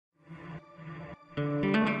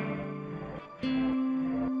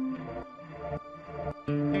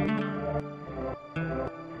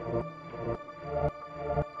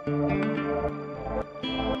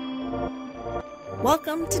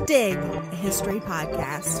Welcome to Dig, a history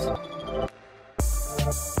podcast.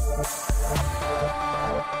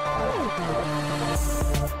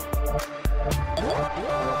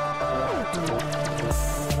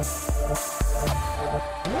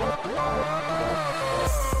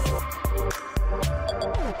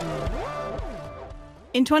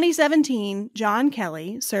 In 2017, John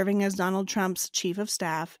Kelly, serving as Donald Trump's chief of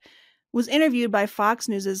staff, was interviewed by Fox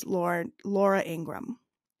News' Laura Ingraham.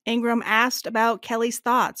 Ingraham asked about Kelly's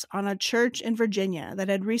thoughts on a church in Virginia that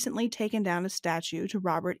had recently taken down a statue to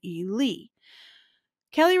Robert E. Lee.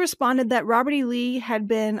 Kelly responded that Robert E. Lee had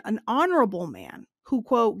been an honorable man who,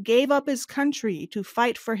 quote, gave up his country to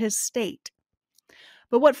fight for his state.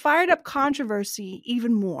 But what fired up controversy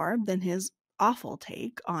even more than his awful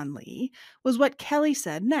take on Lee was what Kelly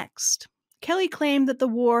said next. Kelly claimed that the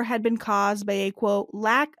war had been caused by a, quote,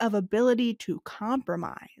 lack of ability to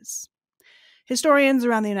compromise. Historians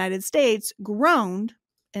around the United States groaned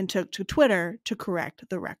and took to Twitter to correct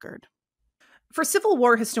the record. For Civil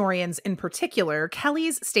War historians in particular,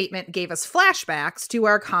 Kelly's statement gave us flashbacks to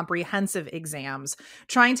our comprehensive exams,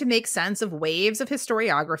 trying to make sense of waves of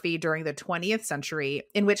historiography during the 20th century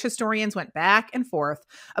in which historians went back and forth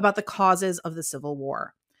about the causes of the Civil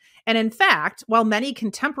War. And in fact, while many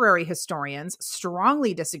contemporary historians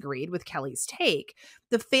strongly disagreed with Kelly's take,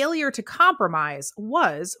 the failure to compromise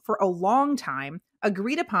was, for a long time,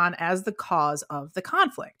 agreed upon as the cause of the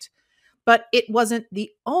conflict. But it wasn't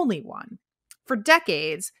the only one. For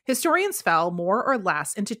decades, historians fell more or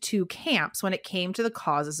less into two camps when it came to the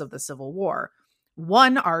causes of the Civil War.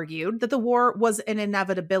 One argued that the war was an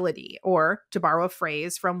inevitability, or, to borrow a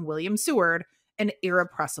phrase from William Seward, an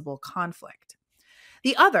irrepressible conflict.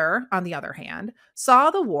 The other, on the other hand, saw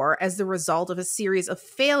the war as the result of a series of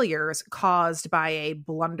failures caused by a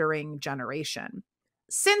blundering generation.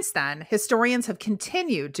 Since then, historians have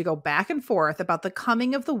continued to go back and forth about the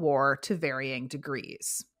coming of the war to varying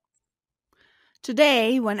degrees.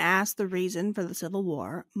 Today, when asked the reason for the Civil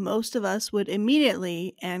War, most of us would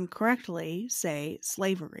immediately and correctly say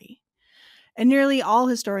slavery. And nearly all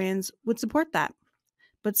historians would support that.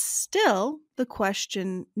 But still, the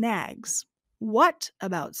question nags. What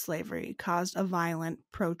about slavery caused a violent,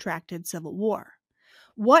 protracted civil war?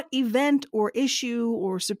 What event or issue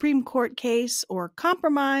or Supreme Court case or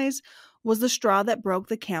compromise was the straw that broke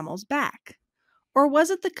the camel's back? Or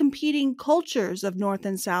was it the competing cultures of North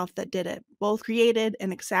and South that did it, both created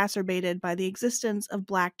and exacerbated by the existence of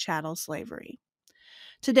black chattel slavery?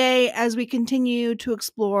 Today, as we continue to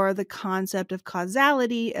explore the concept of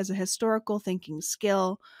causality as a historical thinking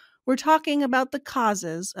skill, we're talking about the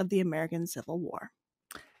causes of the American Civil War.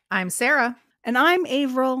 I'm Sarah. And I'm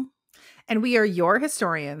Avril. And we are your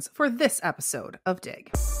historians for this episode of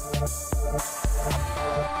Dig.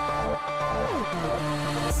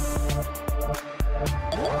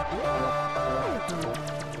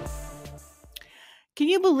 Can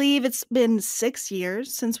you believe it's been 6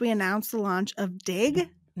 years since we announced the launch of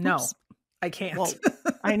Dig? No, Oops. I can't. Well,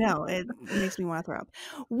 I know. It makes me want to throw up.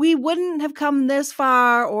 We wouldn't have come this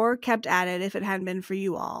far or kept at it if it hadn't been for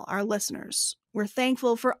you all, our listeners. We're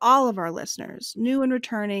thankful for all of our listeners, new and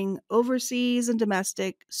returning, overseas and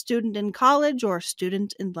domestic, student in college or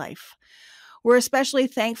student in life. We're especially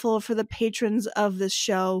thankful for the patrons of this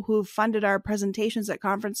show who've funded our presentations at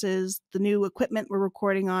conferences, the new equipment we're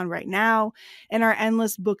recording on right now, and our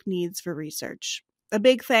endless book needs for research. A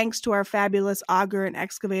big thanks to our fabulous auger and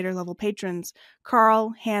excavator level patrons,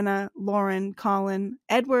 Carl, Hannah, Lauren, Colin,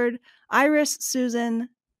 Edward, Iris, Susan,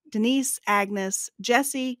 Denise, Agnes,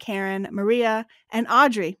 Jesse, Karen, Maria, and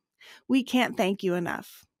Audrey. We can't thank you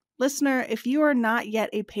enough. Listener, if you are not yet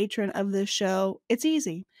a patron of this show, it's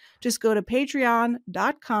easy. Just go to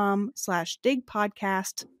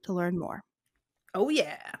patreon.com/digpodcast to learn more. Oh,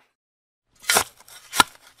 yeah.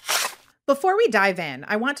 Before we dive in,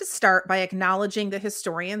 I want to start by acknowledging the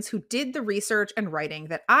historians who did the research and writing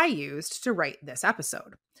that I used to write this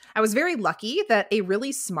episode. I was very lucky that a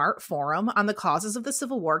really smart forum on the causes of the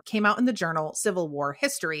Civil War came out in the journal Civil War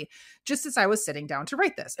History, just as I was sitting down to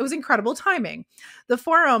write this. It was incredible timing. The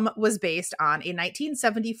forum was based on a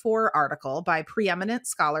 1974 article by preeminent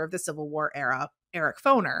scholar of the Civil War era, Eric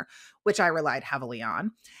Foner, which I relied heavily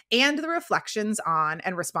on, and the reflections on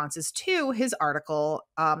and responses to his article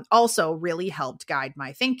also really helped guide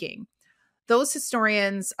my thinking. Those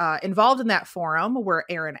historians involved in that forum were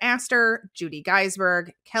Aaron Astor, Judy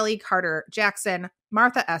Geisberg, Kelly Carter Jackson,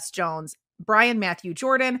 Martha S. Jones, Brian Matthew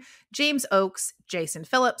Jordan, James Oakes, Jason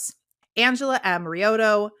Phillips, Angela M.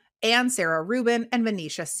 Riotto, Anne Sarah Rubin, and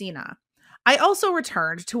Manisha Sina. I also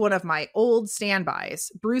returned to one of my old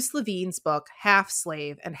standbys, Bruce Levine's book, Half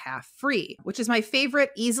Slave and Half Free, which is my favorite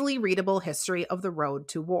easily readable history of the road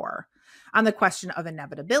to war. On the question of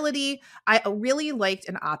inevitability, I really liked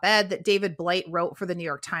an op-ed that David Blight wrote for the New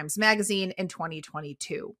York Times Magazine in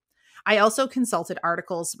 2022. I also consulted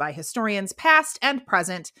articles by historians past and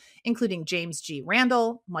present, including James G.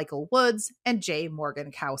 Randall, Michael Woods, and J.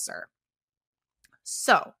 Morgan Couser.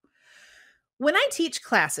 So, when I teach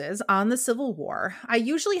classes on the Civil War, I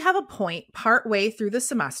usually have a point partway through the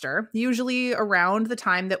semester, usually around the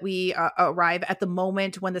time that we arrive at the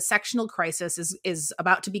moment when the sectional crisis is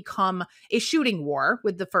about to become a shooting war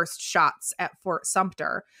with the first shots at Fort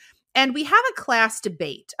Sumter. And we have a class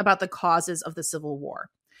debate about the causes of the Civil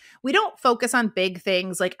War. We don't focus on big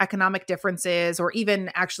things like economic differences or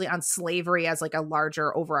even actually on slavery as like a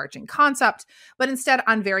larger overarching concept, but instead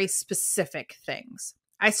on very specific things.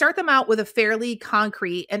 I start them out with a fairly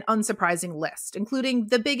concrete and unsurprising list, including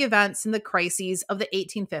the big events and the crises of the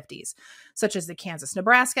 1850s, such as the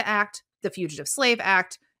Kansas-Nebraska Act, the Fugitive Slave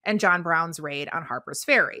Act, and John Brown's raid on Harper's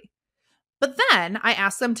Ferry. But then I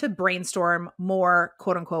ask them to brainstorm more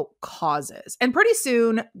quote unquote causes. And pretty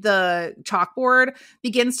soon the chalkboard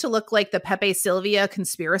begins to look like the Pepe Sylvia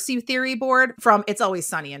conspiracy theory board from It's Always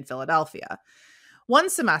Sunny in Philadelphia. One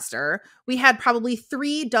semester, we had probably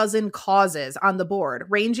 36 causes on the board,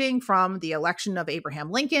 ranging from the election of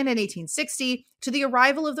Abraham Lincoln in 1860 to the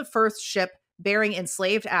arrival of the first ship bearing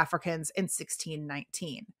enslaved Africans in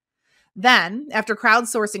 1619. Then, after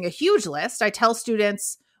crowdsourcing a huge list, I tell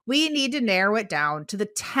students we need to narrow it down to the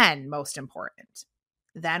 10 most important.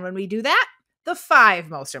 Then, when we do that, the 5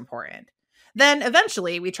 most important. Then,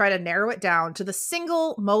 eventually, we try to narrow it down to the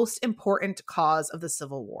single most important cause of the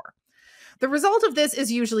Civil War. The result of this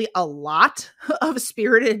is usually a lot of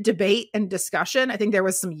spirited debate and discussion. I think there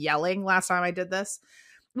was some yelling last time I did this.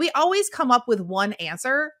 We always come up with one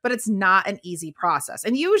answer, but it's not an easy process.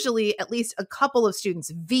 And usually at least a couple of students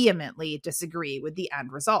vehemently disagree with the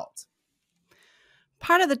end result.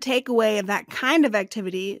 Part of the takeaway of that kind of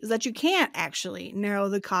activity is that you can't actually narrow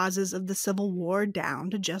the causes of the Civil War down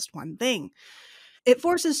to just one thing. It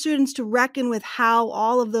forces students to reckon with how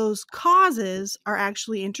all of those causes are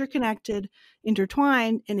actually interconnected,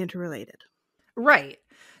 intertwined, and interrelated. Right.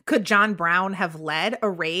 Could John Brown have led a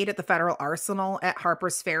raid at the federal arsenal at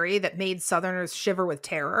Harper's Ferry that made Southerners shiver with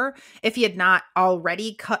terror if he had not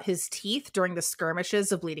already cut his teeth during the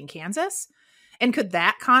skirmishes of Bleeding Kansas? And could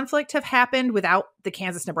that conflict have happened without the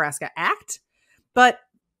Kansas-Nebraska Act? But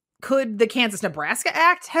could the Kansas-Nebraska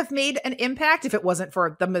Act have made an impact if it wasn't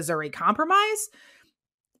for the Missouri Compromise?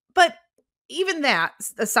 But even that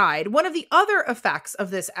aside, one of the other effects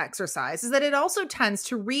of this exercise is that it also tends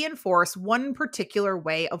to reinforce one particular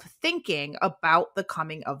way of thinking about the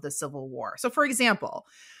coming of the Civil War. So, for example,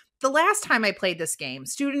 the last time I played this game,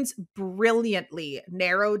 students brilliantly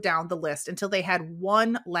narrowed down the list until they had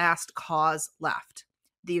one last cause left: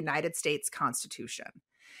 the United States Constitution.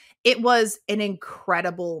 It was an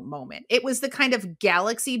incredible moment. It was the kind of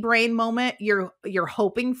galaxy brain moment you're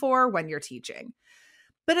hoping for when you're teaching.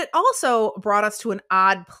 But it also brought us to an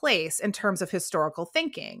odd place in terms of historical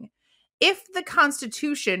thinking. If the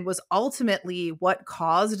Constitution was ultimately what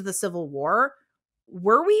caused the Civil War,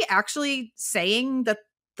 were we actually saying that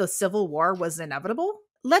the Civil War was inevitable?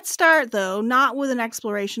 Let's start, though, not with an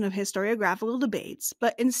exploration of historiographical debates,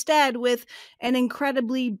 but instead with an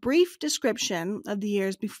incredibly brief description of the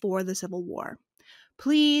years before the Civil War.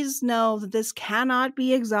 Please know that this cannot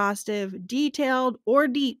be exhaustive, detailed, or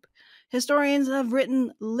deep. Historians have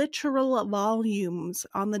written literal volumes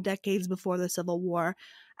on the decades before the Civil War,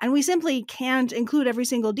 and we simply can't include every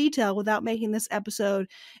single detail without making this episode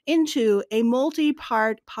into a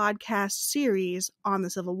multi-part podcast series on the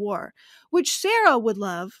Civil War, which Sarah would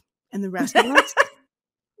love and the rest of us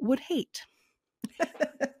would hate.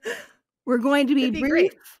 We're going to be brief.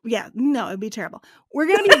 Great. Yeah, no, it'd be terrible. We're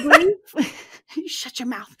going to be brief. Shut your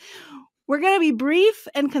mouth. We're going to be brief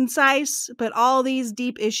and concise, but all these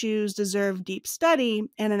deep issues deserve deep study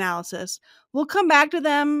and analysis. We'll come back to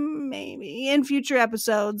them maybe in future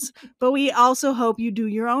episodes, but we also hope you do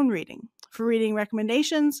your own reading. For reading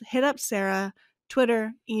recommendations, hit up Sarah,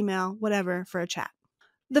 Twitter, email, whatever, for a chat.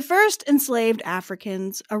 The first enslaved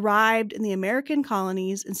Africans arrived in the American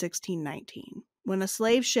colonies in 1619, when a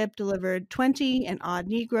slave ship delivered 20 and odd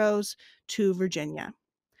Negroes to Virginia.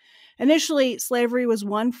 Initially, slavery was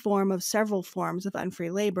one form of several forms of unfree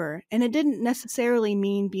labor, and it didn't necessarily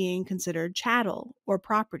mean being considered chattel or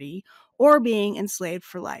property or being enslaved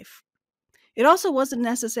for life. It also wasn't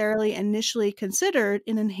necessarily initially considered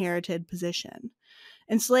an inherited position.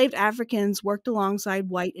 Enslaved Africans worked alongside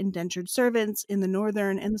white indentured servants in the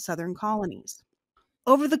northern and the southern colonies.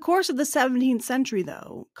 Over the course of the 17th century,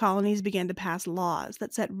 though, colonies began to pass laws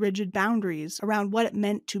that set rigid boundaries around what it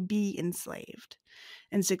meant to be enslaved.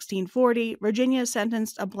 In 1640, Virginia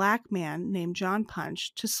sentenced a black man named John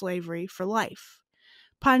Punch to slavery for life.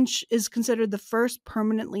 Punch is considered the first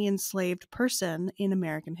permanently enslaved person in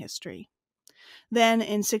American history. Then,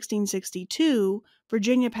 in 1662,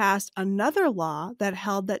 Virginia passed another law that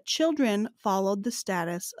held that children followed the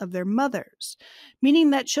status of their mothers,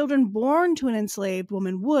 meaning that children born to an enslaved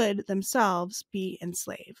woman would, themselves, be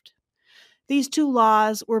enslaved. These two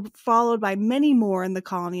laws were followed by many more in the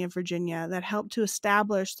colony of Virginia that helped to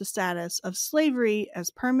establish the status of slavery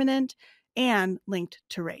as permanent and linked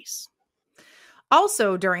to race.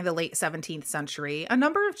 Also, during the late 17th century, a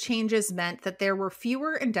number of changes meant that there were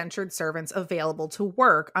fewer indentured servants available to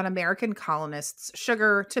work on American colonists'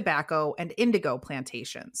 sugar, tobacco, and indigo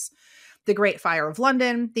plantations. The Great Fire of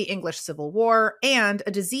London, the English Civil War, and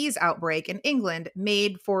a disease outbreak in England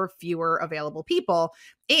made for fewer available people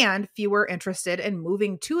and fewer interested in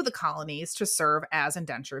moving to the colonies to serve as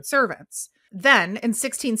indentured servants. Then, in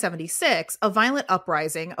 1676, a violent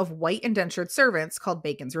uprising of white indentured servants called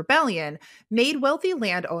Bacon's Rebellion made wealthy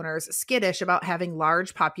landowners skittish about having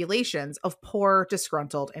large populations of poor,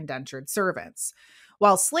 disgruntled indentured servants.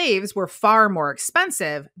 While slaves were far more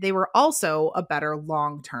expensive, they were also a better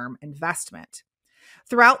long-term investment.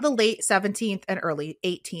 Throughout the late 17th and early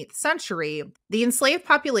 18th century, the enslaved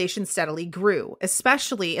population steadily grew,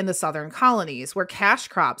 especially in the southern colonies, where cash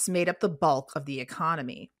crops made up the bulk of the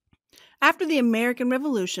economy. After the American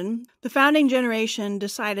Revolution, the founding generation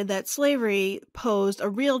decided that slavery posed a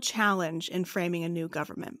real challenge in framing a new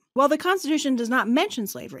government. While the Constitution does not mention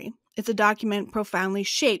slavery, it's a document profoundly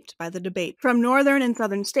shaped by the debate from northern and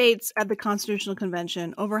southern states at the Constitutional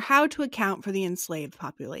Convention over how to account for the enslaved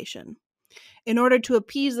population. In order to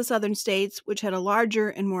appease the southern states, which had a larger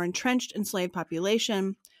and more entrenched enslaved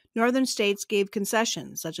population, northern states gave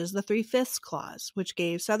concessions, such as the 3/5 Clause, which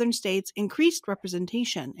gave southern states increased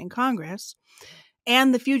representation in Congress,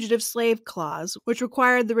 and the Fugitive Slave Clause, which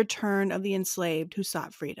required the return of the enslaved who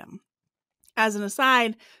sought freedom. As an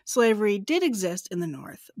aside, slavery did exist in the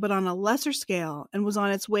North, but on a lesser scale, and was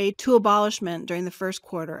on its way to abolishment during the first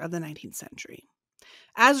quarter of the 19th century.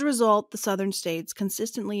 As a result, the southern states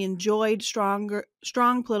consistently enjoyed strong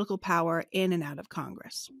political power in and out of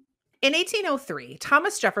Congress. In 1803,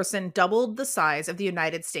 Thomas Jefferson doubled the size of the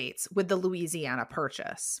United States with the Louisiana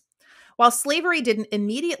Purchase. While slavery didn't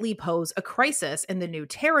immediately pose a crisis in the new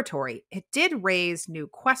territory, it did raise new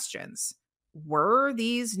questions. Were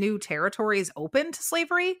these new territories open to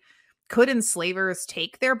slavery? Could enslavers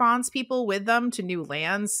take their bondspeople with them to new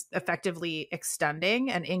lands, effectively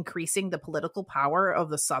extending and increasing the political power of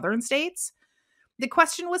the southern states? The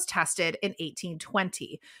question was tested in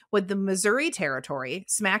 1820, when the Missouri Territory,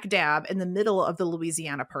 smack dab in the middle of the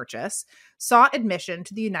Louisiana Purchase, sought admission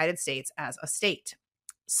to the United States as a state.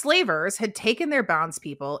 Slavers had taken their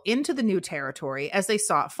bondspeople into the new territory as they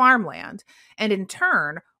sought farmland, and in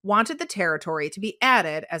turn wanted the territory to be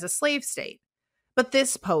added as a slave state. But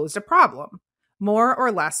this posed a problem. More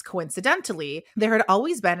or less coincidentally, there had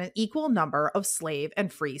always been an equal number of slave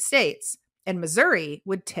and free states, and Missouri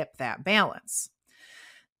would tip that balance.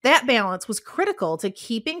 That balance was critical to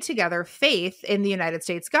keeping together faith in the United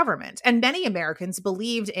States government, and many Americans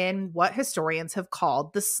believed in what historians have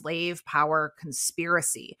called the slave power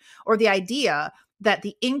conspiracy, or the idea that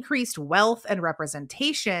the increased wealth and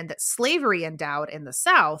representation that slavery endowed in the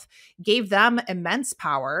South gave them immense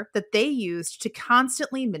power that they used to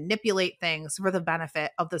constantly manipulate things for the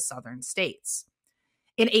benefit of the Southern states.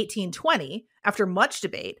 In 1820, after much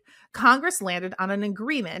debate, Congress landed on an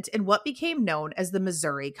agreement in what became known as the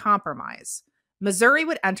Missouri Compromise. Missouri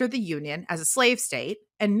would enter the Union as a slave state,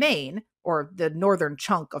 and Maine, or the northern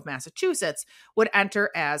chunk of Massachusetts, would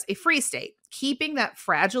enter as a free state, keeping that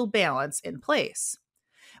fragile balance in place.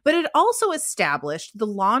 But it also established the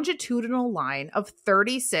longitudinal line of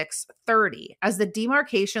 3630 as the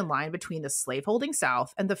demarcation line between the slaveholding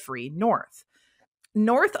South and the free North.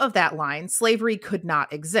 North of that line, slavery could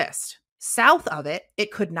not exist. South of it,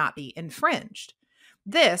 it could not be infringed.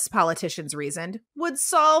 This, politicians reasoned, would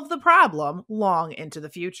solve the problem long into the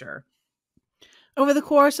future. Over the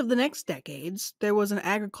course of the next decades, there was an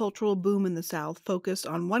agricultural boom in the South focused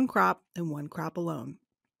on one crop and one crop alone: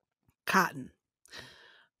 cotton.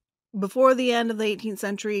 Before the end of the 18th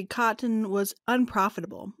century, cotton was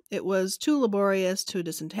unprofitable. It was too laborious to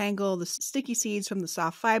disentangle the sticky seeds from the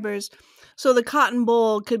soft fibers, so the cotton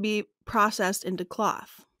boll could be processed into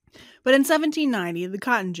cloth. But in 1790, the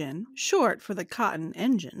cotton gin, short for the cotton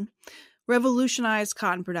engine, revolutionized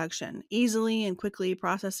cotton production, easily and quickly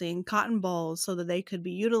processing cotton balls so that they could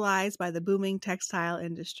be utilized by the booming textile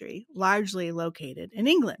industry, largely located in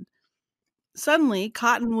England. Suddenly,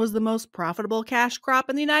 cotton was the most profitable cash crop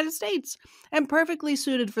in the United States and perfectly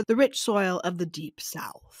suited for the rich soil of the Deep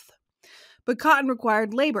South. But cotton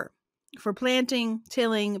required labor for planting,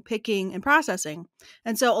 tilling, picking, and processing,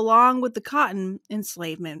 and so along with the cotton,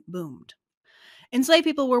 enslavement boomed. Enslaved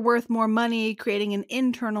people were worth more money, creating an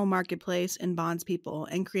internal marketplace in bondspeople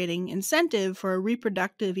and creating incentive for a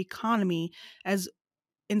reproductive economy as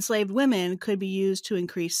enslaved women could be used to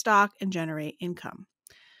increase stock and generate income.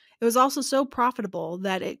 It was also so profitable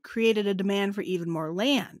that it created a demand for even more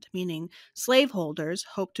land, meaning slaveholders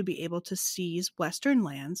hoped to be able to seize Western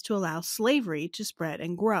lands to allow slavery to spread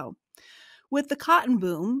and grow. With the cotton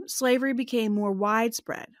boom, slavery became more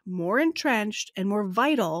widespread, more entrenched, and more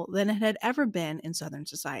vital than it had ever been in Southern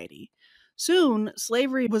society. Soon,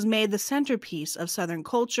 slavery was made the centerpiece of Southern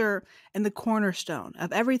culture and the cornerstone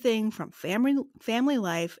of everything from family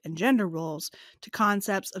life and gender roles to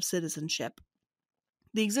concepts of citizenship.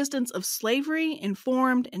 The existence of slavery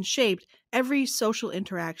informed and shaped every social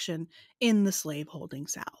interaction in the slaveholding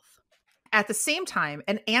South. At the same time,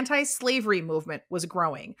 an anti-slavery movement was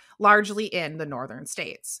growing, largely in the northern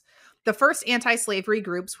states. The first anti-slavery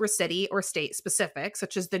groups were city or state specific,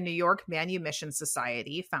 such as the New York Manumission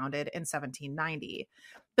Society, founded in 1790.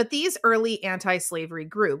 But these early anti-slavery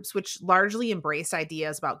groups, which largely embraced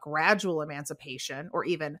ideas about gradual emancipation or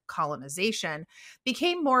even colonization,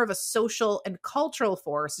 became more of a social and cultural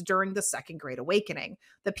force during the Second Great Awakening,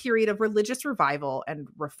 the period of religious revival and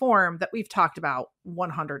reform that we've talked about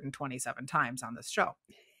 127 times on this show.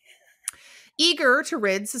 Eager to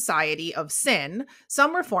rid society of sin,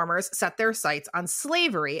 some reformers set their sights on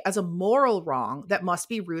slavery as a moral wrong that must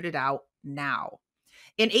be rooted out now.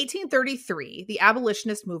 In 1833, the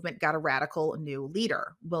abolitionist movement got a radical new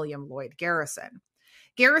leader, William Lloyd Garrison.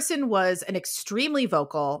 Garrison was an extremely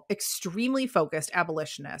vocal, extremely focused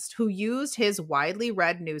abolitionist who used his widely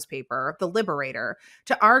read newspaper, The Liberator,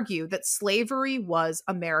 to argue that slavery was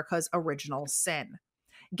America's original sin.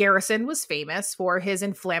 Garrison was famous for his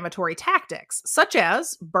inflammatory tactics, such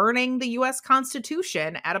as burning the U.S.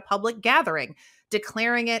 Constitution at a public gathering,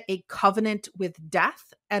 declaring it a covenant with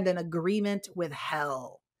death and an agreement with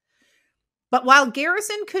hell. But while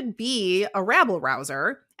Garrison could be a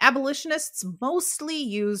rabble-rouser, abolitionists mostly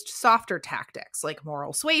used softer tactics like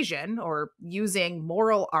moral suasion or using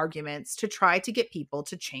moral arguments to try to get people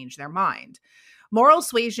to change their mind. Moral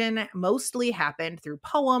suasion mostly happened through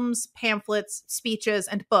poems, pamphlets, speeches,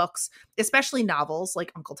 and books, especially novels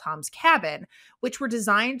like Uncle Tom's Cabin, which were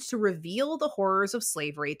designed to reveal the horrors of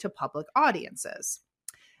slavery to public audiences.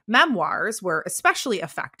 Memoirs were especially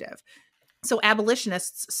effective. So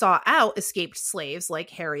abolitionists sought out escaped slaves like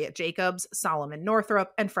Harriet Jacobs, Solomon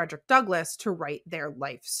Northup, and Frederick Douglass to write their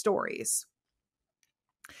life stories.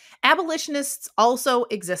 Abolitionists also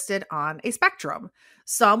existed on a spectrum.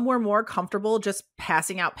 Some were more comfortable just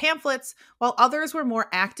passing out pamphlets, while others were more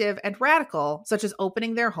active and radical, such as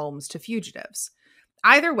opening their homes to fugitives.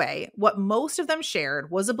 Either way, what most of them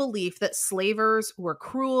shared was a belief that slavers were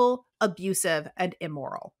cruel, abusive, and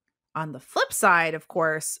immoral. On the flip side, of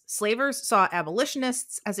course, slavers saw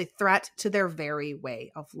abolitionists as a threat to their very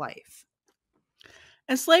way of life.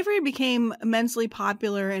 As slavery became immensely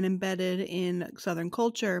popular and embedded in Southern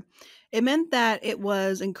culture, it meant that it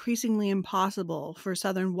was increasingly impossible for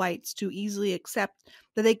Southern whites to easily accept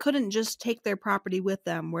that they couldn't just take their property with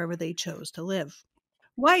them wherever they chose to live.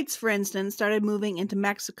 Whites, for instance, started moving into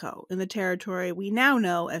Mexico, in the territory we now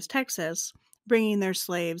know as Texas, bringing their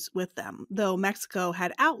slaves with them, though Mexico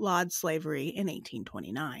had outlawed slavery in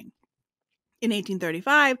 1829. In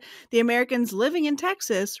 1835, the Americans living in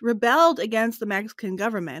Texas rebelled against the Mexican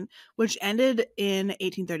government, which ended in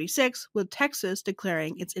 1836 with Texas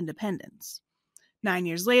declaring its independence. 9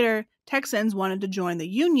 years later, Texans wanted to join the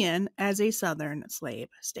Union as a Southern slave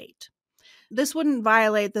state. This wouldn't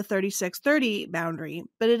violate the 3630 boundary,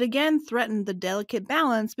 but it again threatened the delicate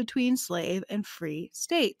balance between slave and free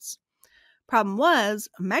states. Problem was,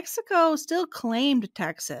 Mexico still claimed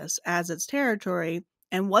Texas as its territory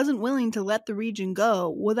and wasn't willing to let the region go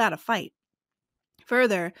without a fight.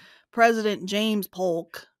 Further, President James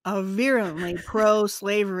Polk, a virulently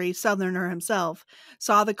pro-slavery Southerner himself,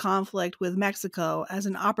 saw the conflict with Mexico as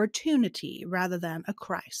an opportunity rather than a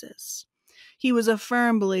crisis. He was a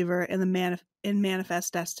firm believer in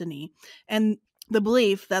manifest destiny and the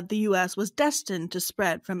belief that the U.S. was destined to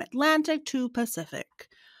spread from Atlantic to Pacific.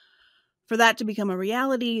 For that to become a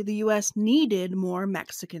reality, the U.S. needed more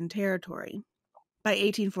Mexican territory. By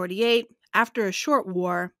 1848, after a short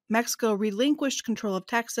war, Mexico relinquished control of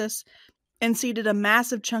Texas, and ceded a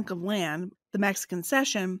massive chunk of land, the Mexican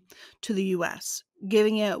cession, to the U.S.,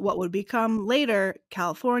 giving it what would become later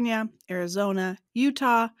California, Arizona,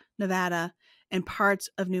 Utah, Nevada, and parts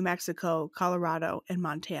of New Mexico, Colorado, and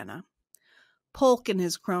Montana. Polk and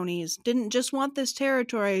his cronies didn't just want this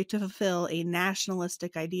territory to fulfill a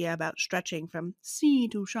nationalistic idea about stretching from sea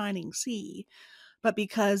to shining sea, but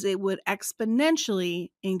because it would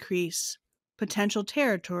exponentially increase potential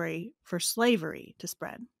territory for slavery to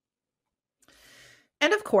spread.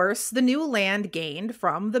 And of course, the new land gained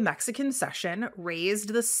from the Mexican cession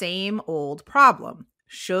raised the same old problem.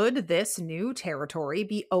 Should this new territory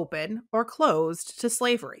be open or closed to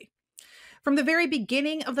slavery? From the very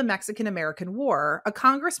beginning of the Mexican-American War, a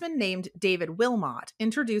congressman named David Wilmot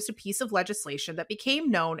introduced a piece of legislation that became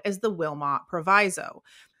known as the Wilmot Proviso.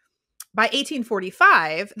 By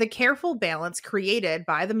 1845, the careful balance created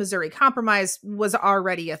by the Missouri Compromise was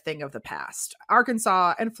already a thing of the past.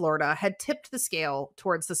 Arkansas and Florida had tipped the scale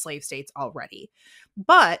towards the slave states already.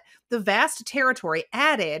 But the vast territory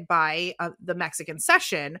added by the Mexican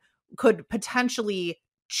cession could potentially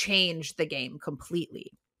change the game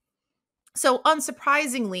completely. So,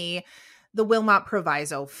 unsurprisingly, the Wilmot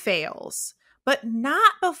Proviso fails, but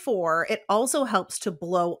not before it also helps to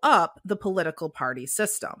blow up the political party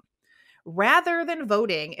system. Rather than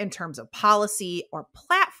voting in terms of policy or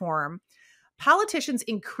platform, politicians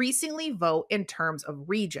increasingly vote in terms of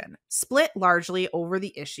region, split largely over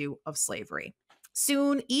the issue of slavery.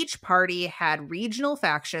 Soon, each party had regional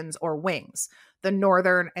factions or wings: the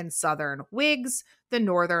Northern and Southern Whigs, the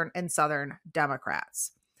Northern and Southern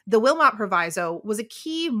Democrats. The Wilmot Proviso was a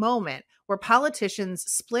key moment where politicians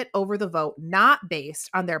split over the vote not based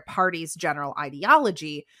on their party's general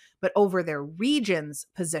ideology, but over their region's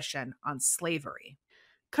position on slavery.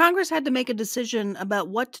 Congress had to make a decision about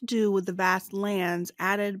what to do with the vast lands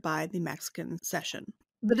added by the Mexican cession.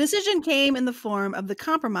 The decision came in the form of the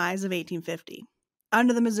Compromise of 1850.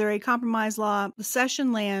 Under the Missouri Compromise law, the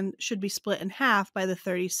cession land should be split in half by the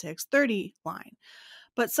 36-30 line.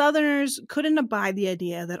 But Southerners couldn't abide the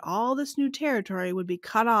idea that all this new territory would be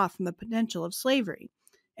cut off from the potential of slavery.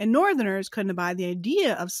 And Northerners couldn't abide the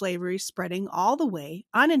idea of slavery spreading all the way,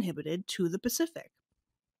 uninhibited, to the Pacific.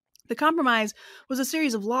 The Compromise was a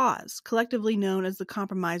series of laws, collectively known as the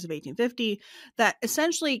Compromise of 1850, that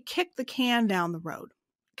essentially kicked the can down the road.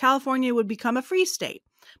 California would become a free state,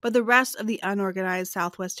 but the rest of the unorganized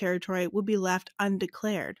Southwest Territory would be left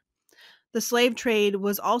undeclared. The slave trade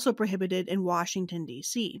was also prohibited in Washington,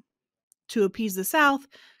 D.C. To appease the South,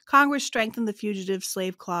 Congress strengthened the Fugitive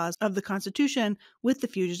Slave Clause of the Constitution with the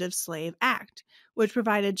Fugitive Slave Act, which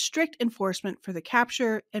provided strict enforcement for the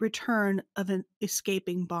capture and return of an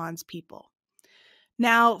escaping bondspeople.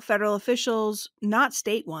 Now, federal officials, not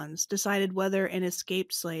state ones, decided whether an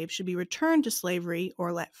escaped slave should be returned to slavery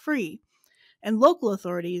or let free, and local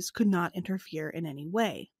authorities could not interfere in any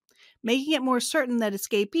way, making it more certain that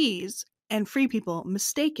escapees and free people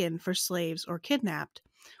mistaken for slaves or kidnapped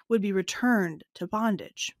would be returned to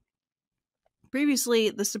bondage.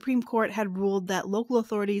 Previously, the Supreme Court had ruled that local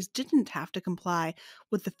authorities didn't have to comply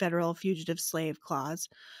with the federal Fugitive Slave Clause,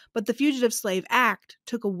 but the Fugitive Slave Act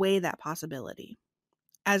took away that possibility.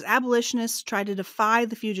 As abolitionists tried to defy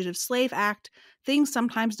the Fugitive Slave Act, things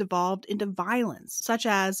sometimes devolved into violence, such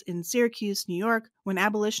as in Syracuse, New York, when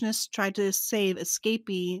abolitionists tried to save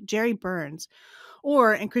escapee Jerry Burns,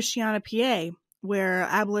 or in Christiana, PA, where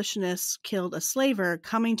abolitionists killed a slaver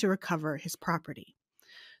coming to recover his property.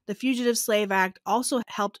 The Fugitive Slave Act also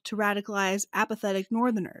helped to radicalize apathetic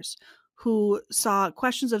Northerners who saw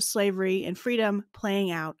questions of slavery and freedom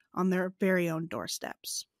playing out on their very own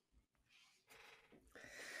doorsteps.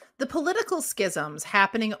 The political schisms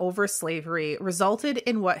happening over slavery resulted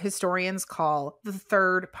in what historians call the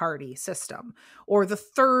third party system, or the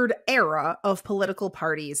third era of political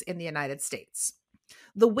parties in the United States.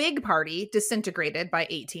 The Whig Party disintegrated by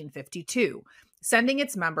 1852, sending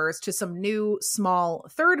its members to some new small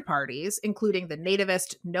third parties, including the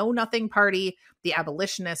Nativist Know Nothing Party, the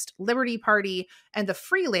Abolitionist Liberty Party, and the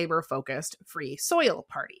free labor-focused Free Soil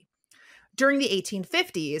Party. During the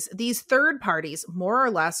 1850s, these third parties more or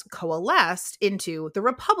less coalesced into the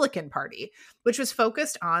Republican Party, which was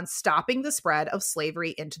focused on stopping the spread of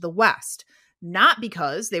slavery into the West, not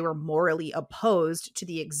because they were morally opposed to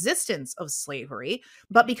the existence of slavery,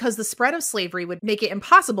 but because the spread of slavery would make it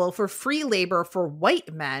impossible for free labor for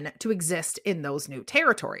white men to exist in those new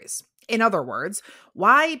territories. In other words,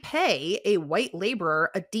 why pay a white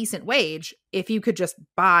laborer a decent wage if you could just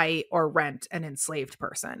buy or rent an enslaved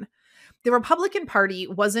person? The Republican Party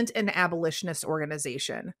wasn't an abolitionist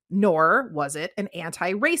organization, nor was it an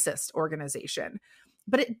anti-racist organization.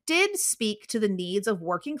 but it did speak to the needs of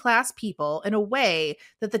working class people in a way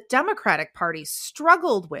that the Democratic Party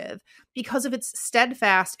struggled with because of its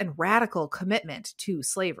steadfast and radical commitment to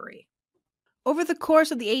slavery. Over the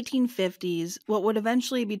course of the 1850s, what would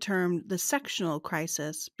eventually be termed the sectional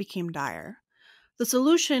crisis became dire. The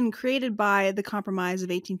solution created by the Compromise of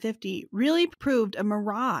 1850 really proved a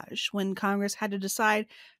mirage when Congress had to decide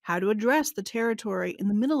how to address the territory in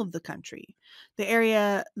the middle of the country, the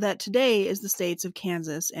area that today is the states of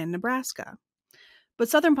Kansas and Nebraska. But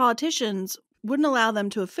Southern politicians wouldn't allow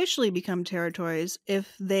them to officially become territories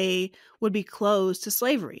if they would be closed to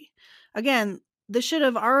slavery. Again, this should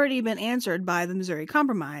have already been answered by the Missouri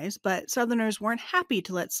Compromise, but Southerners weren't happy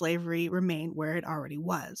to let slavery remain where it already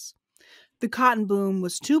was. The cotton boom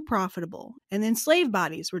was too profitable, and the enslaved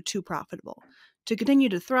bodies were too profitable. To continue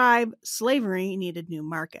to thrive, slavery needed new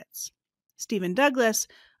markets. Stephen Douglas,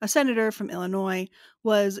 a senator from Illinois,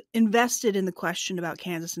 was invested in the question about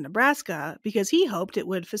Kansas and Nebraska because he hoped it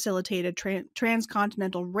would facilitate a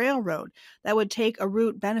transcontinental railroad that would take a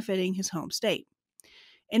route benefiting his home state.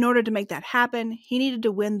 In order to make that happen, he needed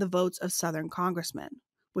to win the votes of Southern congressmen,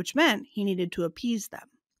 which meant he needed to appease them.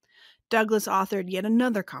 Douglas authored yet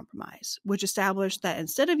another compromise, which established that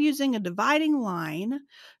instead of using a dividing line,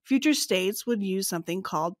 future states would use something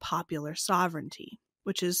called popular sovereignty,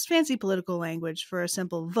 which is fancy political language for a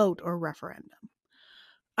simple vote or referendum.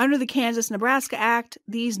 Under the Kansas-Nebraska Act,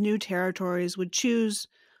 these new territories would choose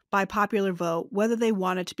by popular vote whether they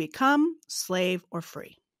wanted to become slave or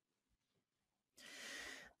free.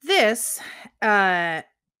 This,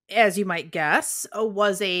 as you might guess,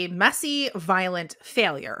 was a messy, violent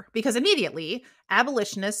failure because immediately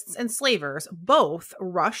abolitionists and slavers both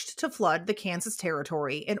rushed to flood the Kansas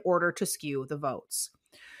territory in order to skew the votes.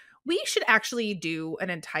 We should actually do an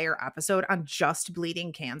entire episode on just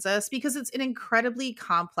bleeding Kansas because it's an incredibly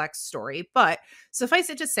complex story. But suffice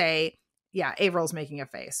it to say, yeah, Averill's making a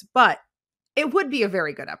face, but it would be a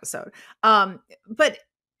very good episode. But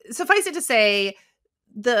suffice it to say,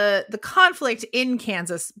 the conflict in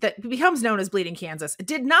Kansas that becomes known as Bleeding Kansas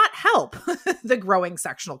did not help the growing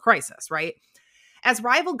sectional crisis, right? As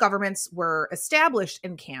rival governments were established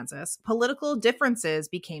in Kansas, political differences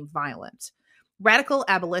became violent. Radical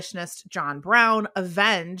abolitionist John Brown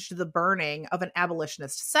avenged the burning of an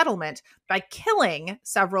abolitionist settlement by killing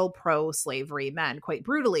several pro-slavery men quite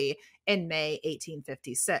brutally in May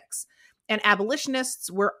 1856. And abolitionists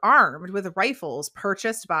were armed with rifles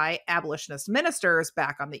purchased by abolitionist ministers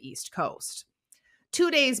back on the East Coast.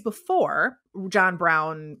 2 days before John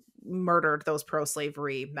Brown murdered those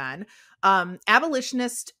pro-slavery men,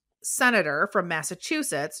 abolitionist senator from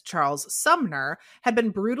Massachusetts, Charles Sumner, had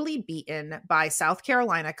been brutally beaten by South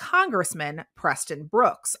Carolina Congressman Preston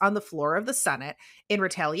Brooks on the floor of the Senate in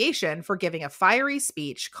retaliation for giving a fiery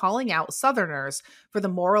speech calling out Southerners for the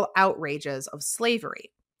moral outrages of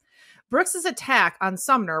slavery. Brooks's attack on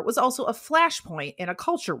Sumner was also a flashpoint in a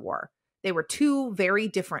culture war. They were two very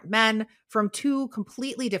different men from two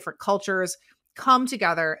completely different cultures come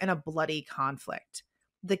together in a bloody conflict.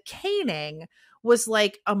 The caning was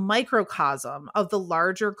like a microcosm of the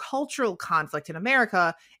larger cultural conflict in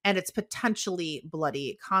America and its potentially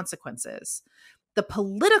bloody consequences. The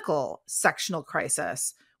political sectional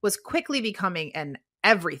crisis was quickly becoming an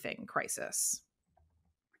everything crisis.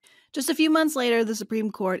 Just a few months later, the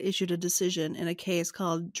Supreme Court issued a decision in a case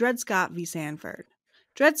called Dred Scott v. Sanford.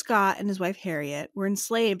 Dred Scott and his wife Harriet were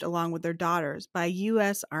enslaved along with their daughters by a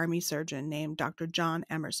U.S. Army surgeon named Dr. John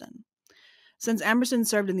Emerson. Since Emerson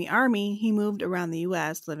served in the Army, he moved around the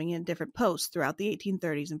U.S., living in different posts throughout the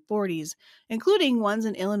 1830s and 40s, including ones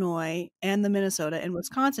in Illinois and the Minnesota and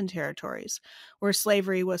Wisconsin territories, where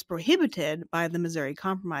slavery was prohibited by the Missouri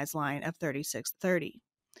Compromise line of 3630.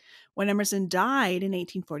 When Emerson died in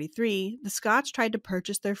 1843, the Scots tried to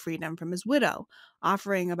purchase their freedom from his widow,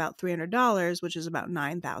 offering about $300, which is about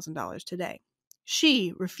 $9,000 today.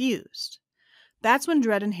 She refused. That's when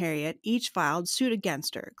Dred and Harriet each filed suit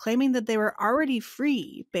against her, claiming that they were already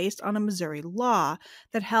free based on a Missouri law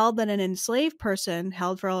that held that an enslaved person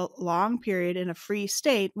held for a long period in a free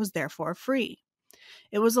state was therefore free.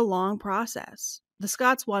 It was a long process. The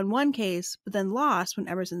Scots won one case, but then lost when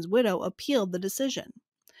Emerson's widow appealed the decision.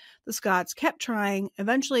 The Scots kept trying,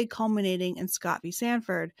 eventually culminating in Scott v.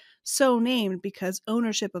 Sanford, so named because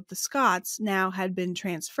ownership of the Scots now had been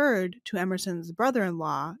transferred to Emerson's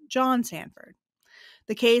brother-in-law, John Sanford.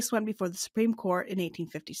 The case went before the Supreme Court in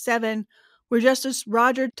 1857, where Justice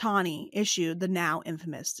Roger Taney issued the now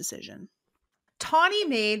infamous decision. Taney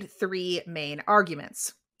made three main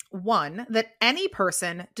arguments. One, that any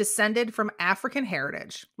person descended from African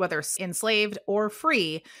heritage, whether enslaved or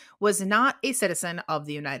free, was not a citizen of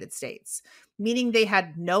the United States, meaning they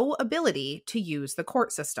had no ability to use the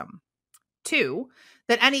court system. Two,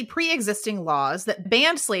 that any pre-existing laws that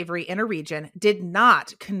banned slavery in a region did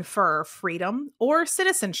not confer freedom or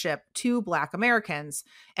citizenship to Black Americans.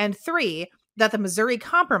 And three, that the Missouri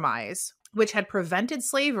Compromise, which had prevented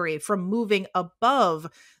slavery from moving above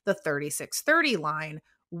the 3630 line,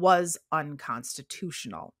 was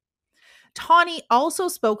unconstitutional. Tawney also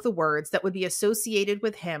spoke the words that would be associated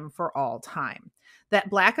with him for all time, that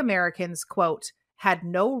Black Americans, quote, had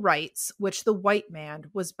no rights which the white man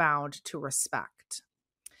was bound to respect.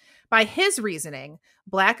 By his reasoning,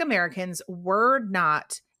 Black Americans were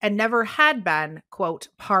not and never had been, quote,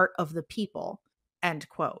 part of the people, end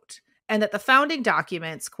quote, and that the founding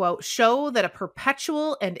documents, quote, show that a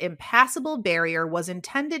perpetual and impassable barrier was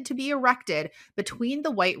intended to be erected between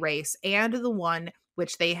the white race and the one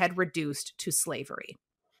which they had reduced to slavery.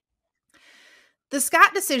 The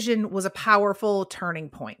Scott decision was a powerful turning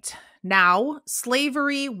point. Now,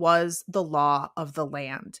 slavery was the law of the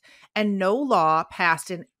land, and no law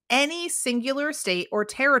passed in any singular state or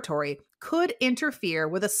territory could interfere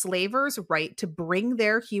with a slaver's right to bring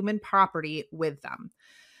their human property with them.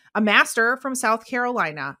 A master from South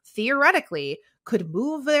Carolina, theoretically, could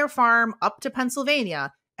move their farm up to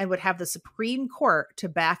Pennsylvania and would have the Supreme Court to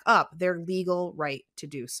back up their legal right to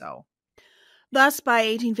do so. Thus, by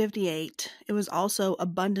 1858, it was also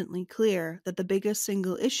abundantly clear that the biggest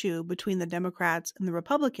single issue between the Democrats and the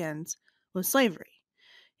Republicans was slavery.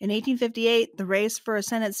 In 1858, the race for a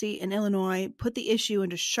Senate seat in Illinois put the issue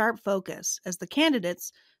into sharp focus as the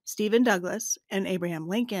candidates, Stephen Douglas and Abraham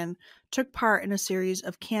Lincoln, took part in a series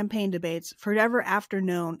of campaign debates forever after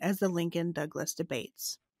known as the Lincoln-Douglas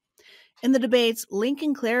debates. In the debates,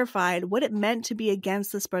 Lincoln clarified what it meant to be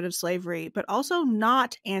against the spread of slavery, but also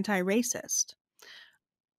not anti-racist.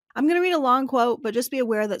 I'm going to read a long quote, but just be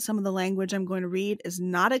aware that some of the language I'm going to read is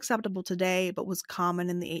not acceptable today, but was common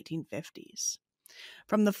in the 1850s.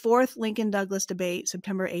 From the fourth Lincoln-Douglas debate,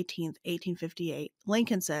 September 18th, 1858,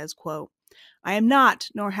 Lincoln says, quote, "I am not,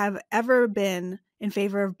 nor have ever been, in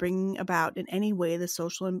favor of bringing about in any way the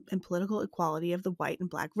social and political equality of the white and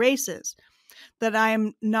black races. That I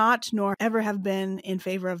am not, nor ever have been, in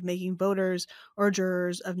favor of making voters or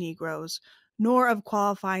jurors of Negroes, nor of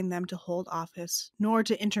qualifying them to hold office, nor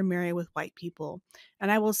to intermarry with white people.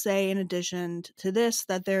 And I will say, in addition to this,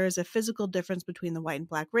 that there is a physical difference between the white and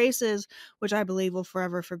black races, which I believe will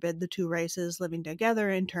forever forbid the two races living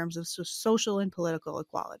together in terms of social and political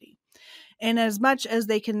equality. And as much as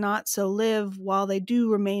they cannot so live, while they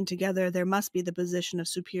do remain together, there must be the position of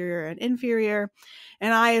superior and inferior.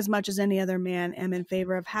 And I, as much as any other man, am in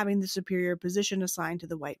favor of having the superior position assigned to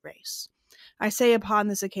the white race. I say upon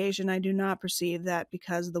this occasion, I do not perceive that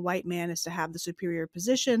because the white man is to have the superior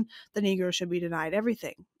position, the Negro should be denied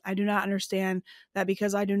everything. I do not understand that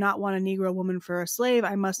because I do not want a Negro woman for a slave,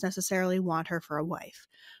 I must necessarily want her for a wife.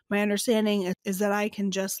 My understanding is that I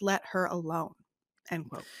can just let her alone." End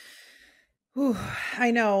quote. Whew,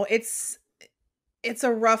 I know it's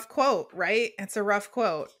a rough quote, right? It's a rough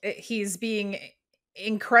quote. He's being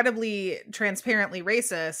incredibly transparently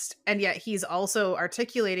racist, and yet he's also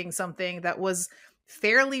articulating something that was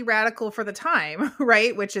fairly radical for the time,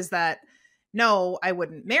 right? Which is that, no, I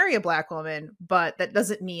wouldn't marry a black woman, but that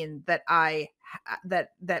doesn't mean that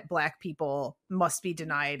that black people must be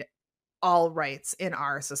denied all rights in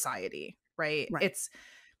our society, right? Right.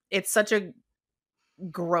 It's such a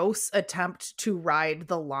gross attempt to ride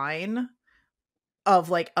the line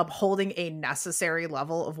of like upholding a necessary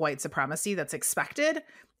level of white supremacy that's expected,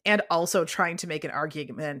 and also trying to make an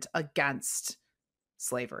argument against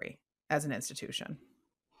slavery as an institution.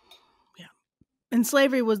 Yeah. And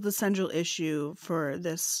slavery was the central issue for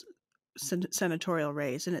this senatorial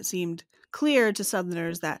race, and it seemed clear to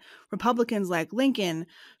Southerners that Republicans like Lincoln,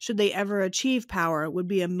 should they ever achieve power, would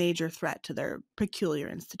be a major threat to their peculiar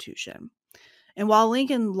institution. And while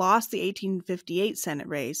Lincoln lost the 1858 Senate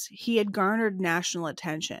race, he had garnered national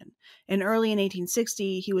attention. And early in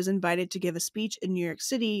 1860, he was invited to give a speech in New York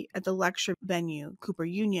City at the lecture venue, Cooper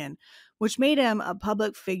Union, which made him a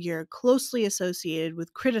public figure closely associated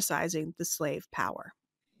with criticizing the slave power.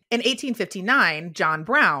 In 1859, John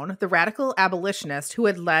Brown, the radical abolitionist who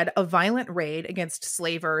had led a violent raid against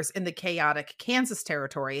slavers in the chaotic Kansas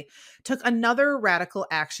Territory, took another radical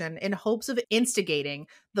action in hopes of instigating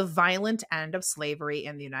the violent end of slavery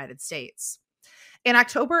in the United States. In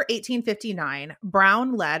October 1859,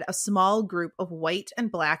 Brown led a small group of white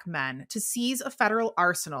and black men to seize a federal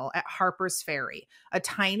arsenal at Harper's Ferry, a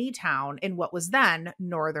tiny town in what was then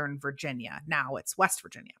Northern Virginia. Now it's West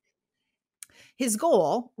Virginia. His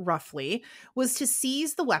goal, roughly, was to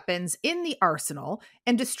seize the weapons in the arsenal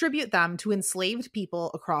and distribute them to enslaved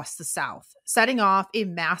people across the South, setting off a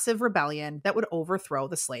massive rebellion that would overthrow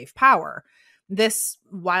the slave power. This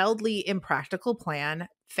wildly impractical plan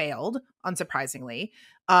failed, unsurprisingly,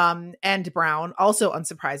 and Brown, also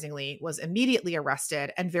unsurprisingly, was immediately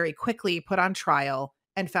arrested and very quickly put on trial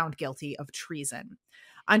and found guilty of treason.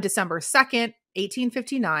 On December 2nd,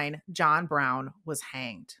 1859, John Brown was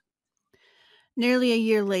hanged. Nearly a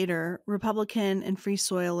year later, Republican and Free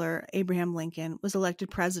Soiler Abraham Lincoln was elected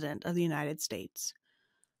President of the United States.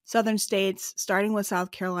 Southern states, starting with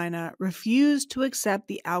South Carolina, refused to accept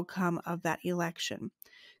the outcome of that election,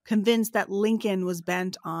 convinced that Lincoln was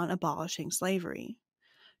bent on abolishing slavery.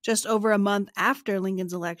 Just over a month after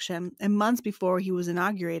Lincoln's election, and months before he was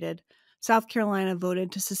inaugurated, South Carolina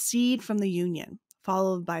voted to secede from the Union,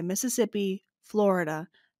 followed by Mississippi, Florida,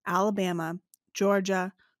 Alabama,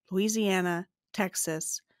 Georgia, Louisiana,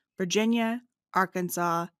 Texas, Virginia,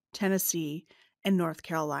 Arkansas, Tennessee, and North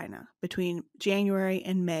Carolina between January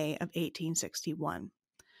and May of 1861.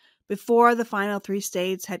 Before the final three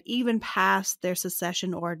states had even passed their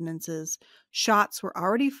secession ordinances, shots were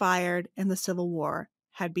already fired and the Civil War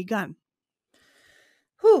had begun.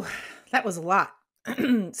 Whew, that was a lot.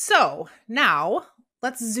 So now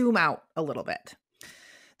let's zoom out a little bit.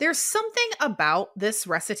 There's something about this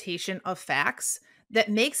recitation of facts that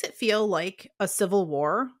makes it feel like a civil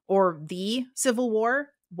war or the Civil War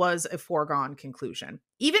was a foregone conclusion.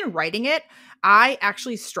 Even writing it, I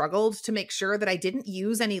actually struggled to make sure that I didn't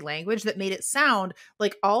use any language that made it sound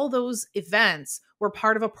like all those events were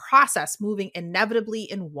part of a process moving inevitably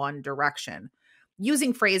in one direction.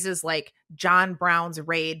 Using phrases like John Brown's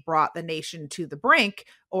raid brought the nation to the brink,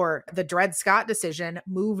 or the Dred Scott decision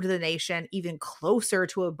moved the nation even closer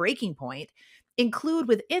to a breaking point, include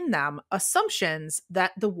within them assumptions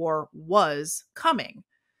that the war was coming.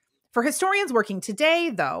 For historians working today,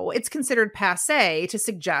 though, it's considered passé to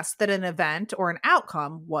suggest that an event or an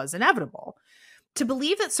outcome was inevitable. To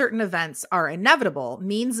believe that certain events are inevitable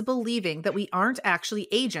means believing that we aren't actually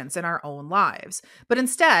agents in our own lives, but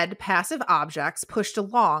instead passive objects pushed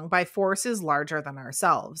along by forces larger than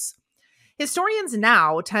ourselves. Historians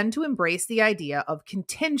now tend to embrace the idea of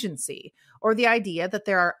contingency, or the idea that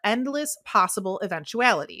there are endless possible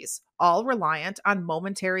eventualities, all reliant on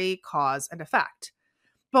momentary cause and effect.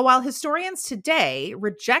 But while historians today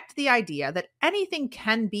reject the idea that anything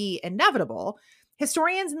can be inevitable,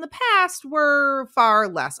 historians in the past were far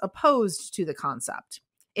less opposed to the concept.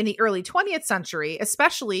 In the early 20th century,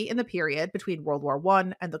 especially in the period between World War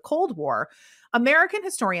I and the Cold War, American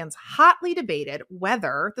historians hotly debated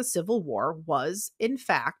whether the Civil War was, in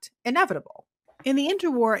fact, inevitable. In the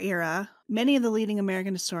interwar era, many of the leading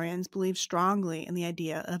American historians believed strongly in the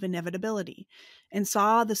idea of inevitability and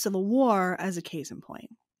saw the Civil War as a case in point.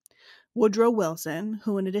 Woodrow Wilson,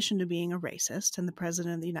 who in addition to being a racist and the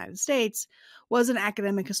President of the United States, was an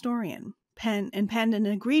academic historian, penned an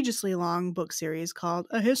egregiously long book series called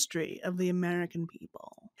A History of the American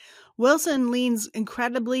People. Wilson leans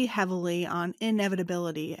incredibly heavily on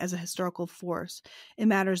inevitability as a historical force in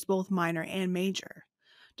matters both minor and major.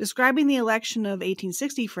 Describing the election of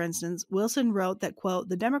 1860, for instance, Wilson wrote that, quote,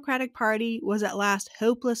 the Democratic Party was at last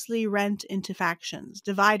hopelessly rent into factions,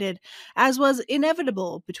 divided, as was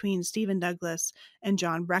inevitable between Stephen Douglas and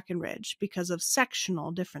John Breckinridge because of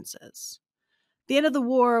sectional differences. The end of the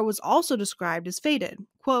war was also described as fated.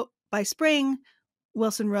 Quote, by spring,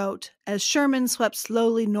 Wilson wrote, as Sherman swept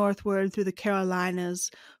slowly northward through the Carolinas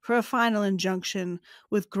for a final injunction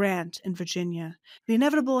with Grant in Virginia, the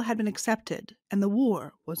inevitable had been accepted, and the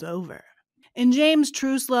war was over. In James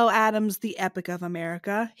Truslow Adams' The Epic of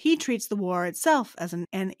America, he treats the war itself as an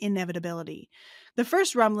inevitability. The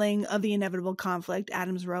first rumbling of the inevitable conflict,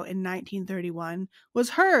 Adams wrote in 1931,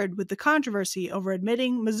 was heard with the controversy over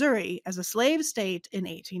admitting Missouri as a slave state in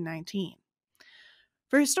 1819.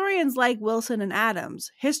 For historians like Wilson and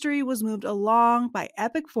Adams, history was moved along by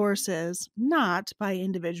epic forces, not by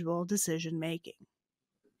individual decision-making.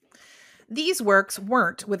 These works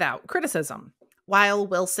weren't without criticism. While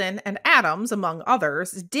Wilson and Adams, among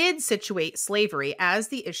others, did situate slavery as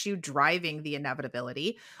the issue driving the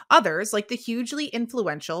inevitability, others, like the hugely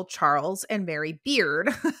influential Charles and Mary Beard,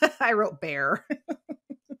 I wrote Bear,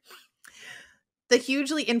 the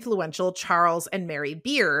hugely influential Charles and Mary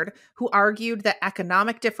Beard, who argued that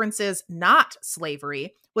economic differences, not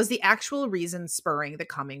slavery, was the actual reason spurring the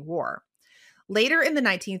coming war. Later in the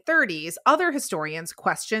 1930s, other historians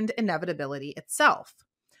questioned inevitability itself.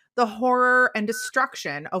 The horror and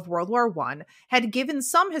destruction of World War I had given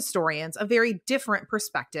some historians a very different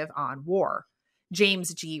perspective on war.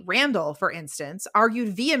 James G. Randall, for instance,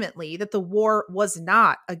 argued vehemently that the war was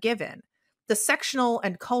not a given. The sectional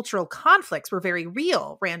and cultural conflicts were very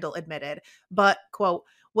real, Randall admitted, but, quote,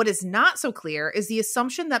 what is not so clear is the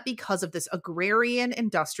assumption that because of this agrarian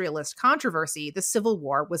industrialist controversy, the Civil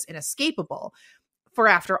War was inescapable. For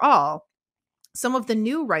after all, some of the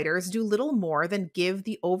new writers do little more than give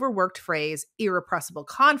the overworked phrase irrepressible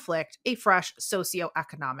conflict a fresh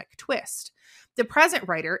socioeconomic twist. The present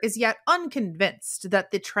writer is yet unconvinced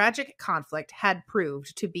that the tragic conflict had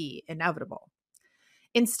proved to be inevitable.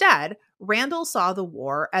 Instead, Randall saw the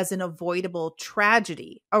war as an avoidable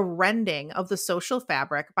tragedy, a rending of the social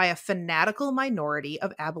fabric by a fanatical minority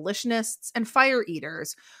of abolitionists and fire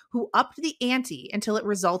eaters who upped the ante until it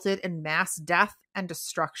resulted in mass death and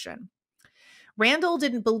destruction. Randall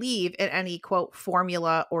didn't believe in any, quote,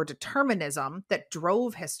 formula or determinism that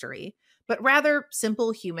drove history, but rather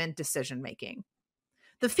simple human decision-making.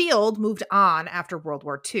 The field moved on after World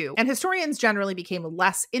War II, and historians generally became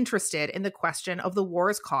less interested in the question of the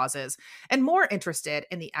war's causes and more interested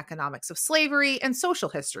in the economics of slavery and social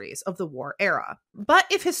histories of the war era. But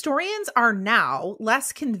if historians are now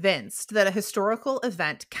less convinced that a historical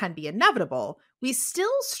event can be inevitable, we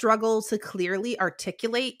still struggle to clearly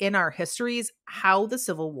articulate in our histories how the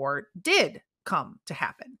Civil War did come to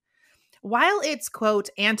happen. While it's, quote,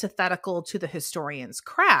 antithetical to the historian's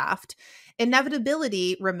craft,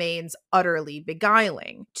 inevitability remains utterly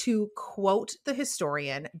beguiling, to quote the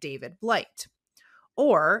historian David Blight.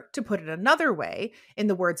 Or, to put it another way, in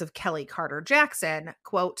the words of Kelly Carter Jackson,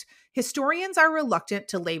 quote, historians are reluctant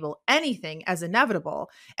to label anything as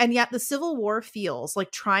inevitable, and yet the Civil War feels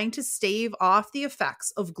like trying to stave off the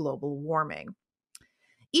effects of global warming.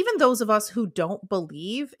 Even those of us who don't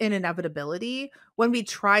believe in inevitability, when we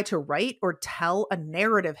try to write or tell a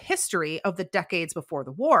narrative history of the decades before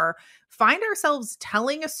the war, find ourselves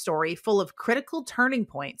telling a story full of critical turning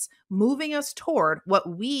points, moving us toward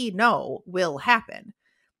what we know will happen.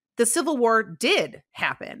 The Civil War did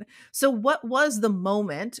happen. So what was the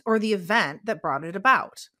moment or the event that brought it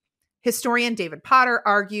about? Historian David Potter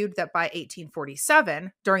argued that by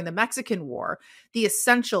 1847, during the Mexican War, the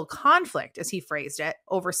essential conflict, as he phrased it,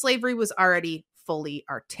 over slavery was already fully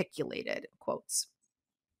articulated, quotes.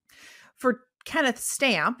 For Kenneth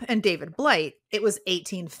Stamp and David Blight, it was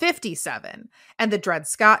 1857 and the Dred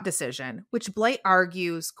Scott decision, which Blight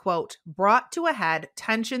argues, quote, brought to a head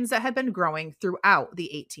tensions that had been growing throughout the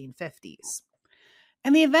 1850s.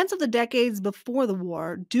 And the events of the decades before the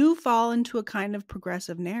war do fall into a kind of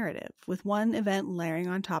progressive narrative, with one event layering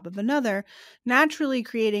on top of another, naturally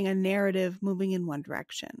creating a narrative moving in one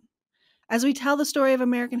direction. As we tell the story of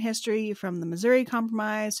American history, from the Missouri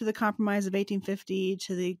Compromise to the Compromise of 1850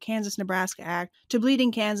 to the Kansas-Nebraska Act to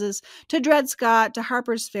Bleeding Kansas to Dred Scott to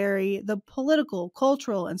Harper's Ferry, the political,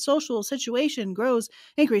 cultural, and social situation grows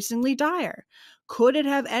increasingly dire. Could it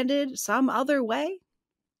have ended some other way?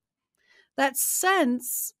 That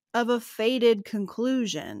sense of a fated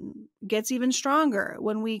conclusion gets even stronger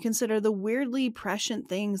when we consider the weirdly prescient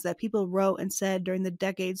things that people wrote and said during the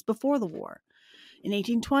decades before the war. In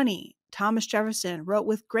 1820, Thomas Jefferson wrote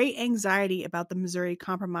with great anxiety about the Missouri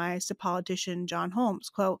Compromise to politician John Holmes,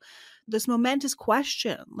 quote, this momentous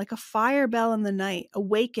question, like a fire bell in the night,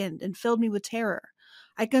 awakened and filled me with terror.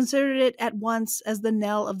 I considered it at once as the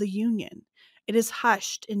knell of the Union. It is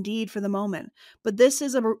hushed, indeed, for the moment, but this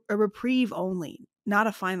is a reprieve only, not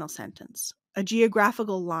a final sentence. A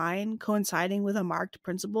geographical line coinciding with a marked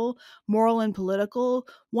principle, moral and political,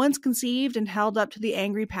 once conceived and held up to the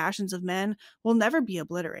angry passions of men, will never be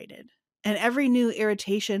obliterated. And every new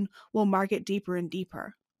irritation will mark it deeper and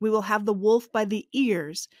deeper. We will have the wolf by the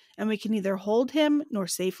ears, and we can neither hold him nor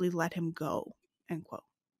safely let him go. End quote.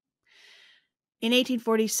 In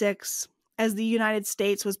 1846, as the United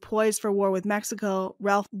States was poised for war with Mexico,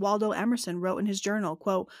 Ralph Waldo Emerson wrote in his journal,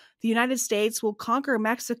 quote, the United States will conquer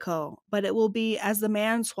Mexico, but it will be as the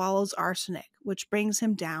man swallows arsenic, which brings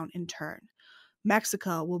him down in turn.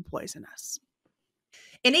 Mexico will poison us.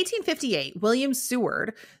 In 1858, William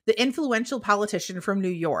Seward, the influential politician from New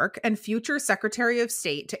York and future Secretary of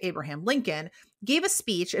State to Abraham Lincoln, gave a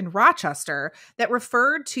speech in Rochester that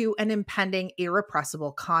referred to an impending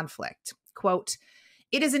irrepressible conflict. Quote,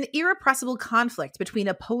 it is an irrepressible conflict between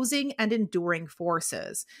opposing and enduring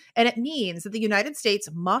forces, and it means that the United States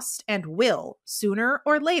must and will, sooner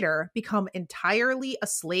or later, become entirely a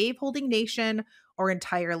slave-holding nation or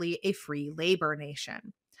entirely a free labor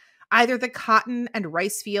nation. Either the cotton and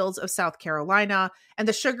rice fields of South Carolina and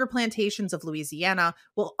the sugar plantations of Louisiana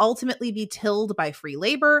will ultimately be tilled by free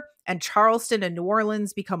labor, and Charleston and New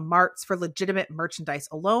Orleans become marts for legitimate merchandise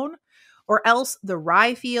alone, or else the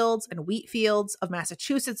rye fields and wheat fields of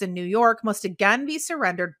Massachusetts and New York must again be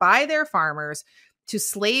surrendered by their farmers to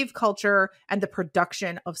slave culture and the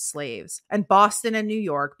production of slaves. And Boston and New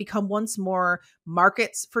York become once more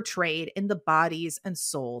markets for trade in the bodies and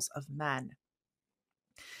souls of men.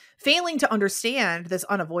 Failing to understand this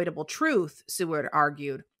unavoidable truth, Seward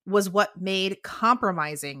argued, was what made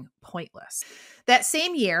compromising pointless. That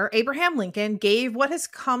same year, Abraham Lincoln gave what has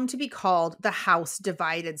come to be called the House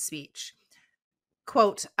Divided speech.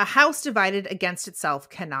 Quote, "A house divided against itself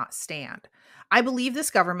cannot stand. I believe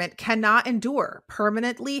this government cannot endure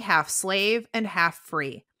permanently half slave and half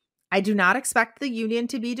free. I do not expect the Union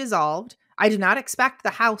to be dissolved. I do not expect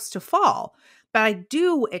the house to fall, but I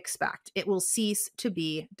do expect it will cease to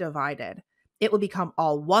be divided. It will become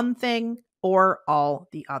all one thing or all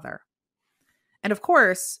the other." And of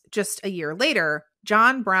course, just a year later,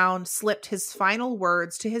 John Brown slipped his final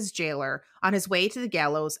words to his jailer on his way to the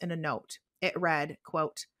gallows in a note. It read,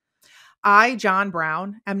 quote, "I, John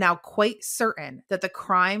Brown, am now quite certain that the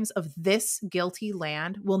crimes of this guilty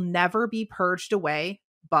land will never be purged away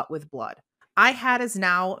but with blood. I had as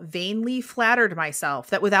now vainly flattered myself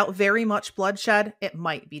that without very much bloodshed it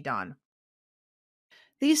might be done."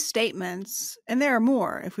 These statements, and there are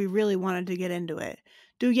more if we really wanted to get into it,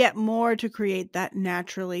 do yet more to create that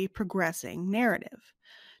naturally progressing narrative.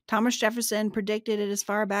 Thomas Jefferson predicted it as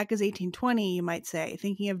far back as 1820, you might say,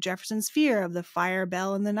 thinking of Jefferson's fear of the fire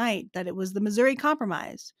bell in the night, that it was the Missouri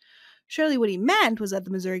Compromise. Surely what he meant was that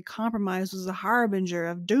the Missouri Compromise was a harbinger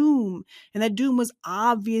of doom, and that doom was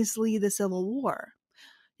obviously the Civil War.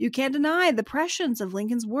 You can't deny the prescience of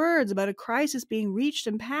Lincoln's words about a crisis being reached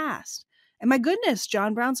and passed. And my goodness,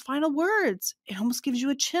 John Brown's final words, it almost gives you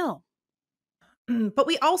a chill. But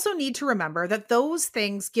we also need to remember that those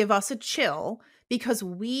things give us a chill because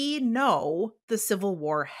we know the Civil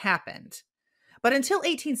War happened. But until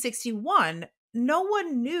 1861, no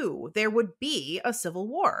one knew there would be a Civil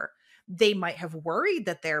War. They might have worried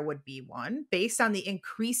that there would be one based on the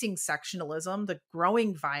increasing sectionalism, the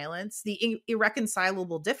growing violence, the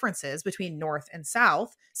irreconcilable differences between North and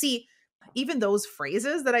South. See, even those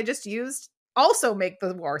phrases that I just used also make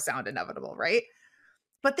the war sound inevitable, right?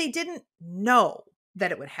 But they didn't know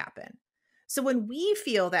that it would happen. So when we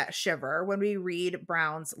feel that shiver, when we read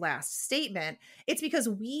Brown's last statement, it's because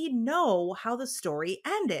we know how the story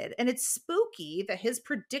ended. And it's spooky that his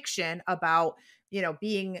prediction about,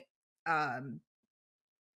 being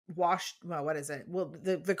washed, well, what is it? Well,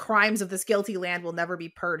 the crimes of this guilty land will never be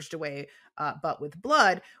purged away, but with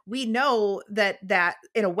blood. We know that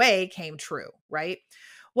in a way came true, right?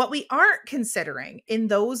 What we aren't considering in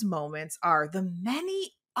those moments are the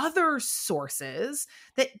many other sources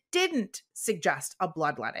that didn't suggest a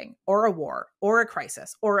bloodletting or a war or a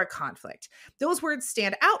crisis or a conflict. Those words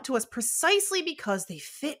stand out to us precisely because they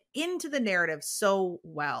fit into the narrative so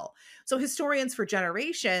well. So historians for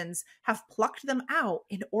generations have plucked them out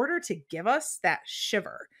in order to give us that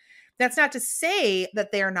shiver. That's not to say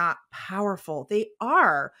that they're not powerful. They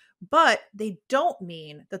are, but they don't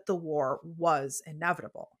mean that the war was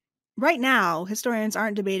inevitable. Right now, historians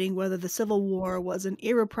aren't debating whether the Civil War was an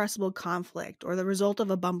irrepressible conflict or the result of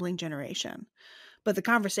a bumbling generation. But the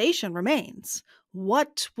conversation remains.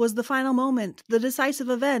 What was the final moment, the decisive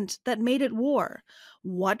event that made it war?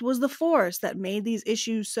 What was the force that made these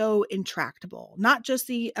issues so intractable? Not just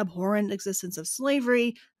the abhorrent existence of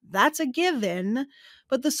slavery, that's a given,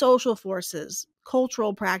 but the social forces,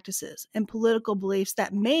 cultural practices, and political beliefs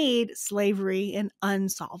that made slavery an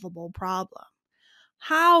unsolvable problem.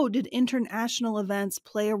 How did international events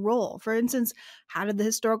play a role? For instance, how did the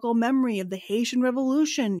historical memory of the Haitian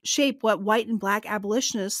Revolution shape what white and black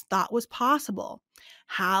abolitionists thought was possible?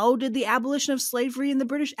 How did the abolition of slavery in the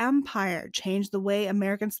British Empire change the way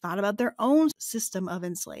Americans thought about their own system of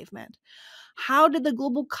enslavement? How did the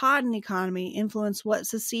global cotton economy influence what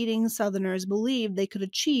seceding Southerners believed they could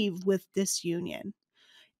achieve with disunion?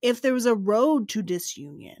 If there was a road to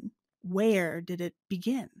disunion, where did it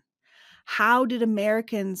begin? How did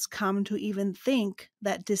Americans come to even think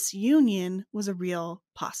that disunion was a real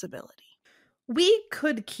possibility? We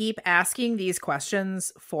could keep asking these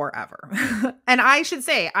questions forever. And I should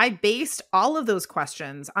say, I based all of those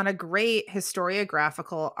questions on a great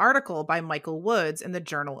historiographical article by Michael Woods in the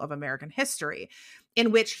Journal of American History,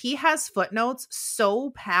 in which he has footnotes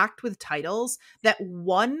so packed with titles that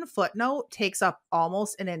one footnote takes up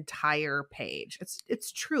almost an entire page.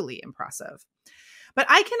 It's truly impressive. But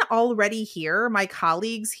I can already hear my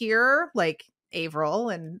colleagues here, like Averill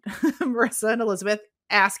and Marissa and Elizabeth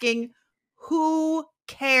asking, who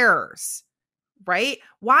cares? Right?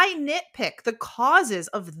 Why nitpick the causes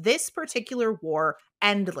of this particular war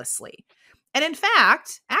endlessly? And in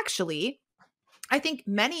fact, actually, I think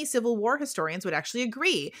many Civil War historians would actually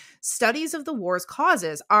agree. Studies of the war's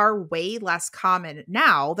causes are way less common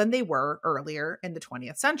now than they were earlier in the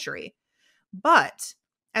 20th century. But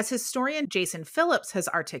as historian Jason Phillips has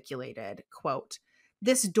articulated, quote,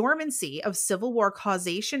 this dormancy of Civil War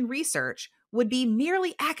causation research would be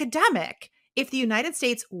merely academic if the United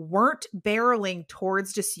States weren't barreling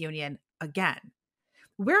towards disunion again.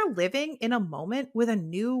 We're living in a moment with a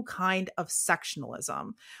new kind of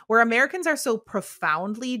sectionalism where Americans are so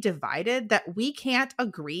profoundly divided that we can't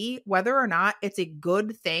agree whether or not it's a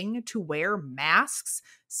good thing to wear masks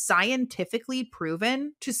scientifically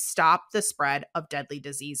proven to stop the spread of deadly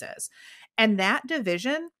diseases. And that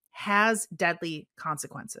division has deadly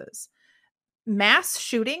consequences. Mass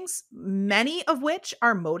shootings, many of which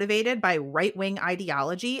are motivated by right-wing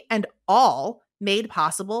ideology and all made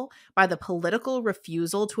possible by the political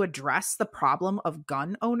refusal to address the problem of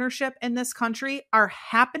gun ownership in this country, are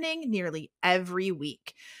happening nearly every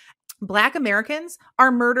week. Black Americans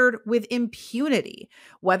are murdered with impunity,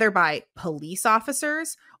 whether by police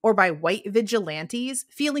officers or by white vigilantes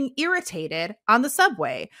feeling irritated on the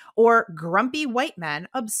subway, or grumpy white men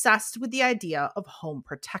obsessed with the idea of home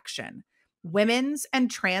protection. Women's and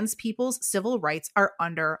trans people's civil rights are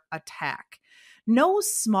under attack. No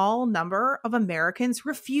small number of Americans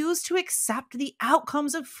refuse to accept the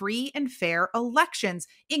outcomes of free and fair elections,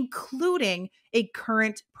 including a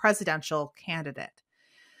current presidential candidate.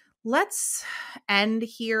 Let's end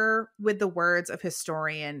here with the words of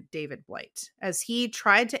historian David Blight, as he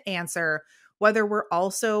tried to answer whether we're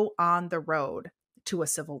also on the road to a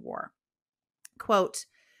civil war. Quote,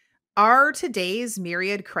 are today's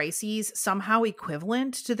myriad crises somehow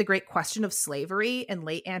equivalent to the great question of slavery in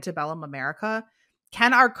late antebellum America?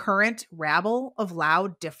 Can our current rabble of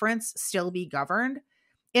loud difference still be governed?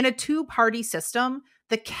 In a two-party system,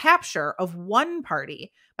 the capture of one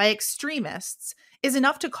party by extremists is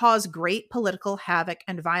enough to cause great political havoc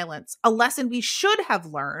and violence, a lesson we should have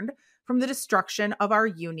learned from the destruction of our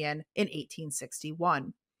Union in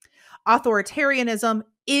 1861. Authoritarianism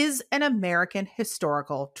is an American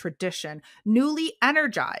historical tradition, newly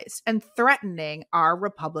energized and threatening our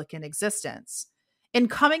Republican existence. In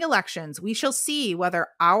coming elections, we shall see whether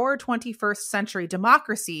our 21st century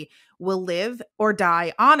democracy will live or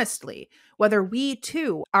die honestly, whether we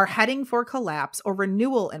too are heading for collapse or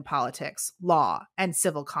renewal in politics, law, and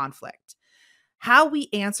civil conflict. How we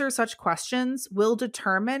answer such questions will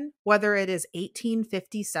determine whether it is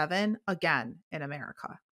 1857 again in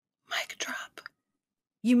America. Mic drop.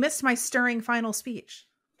 You missed my stirring final speech.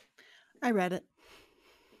 I read it.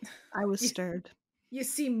 I was stirred. You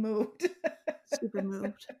seem moved. Super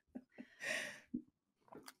moved.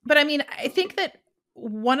 But I mean, I think that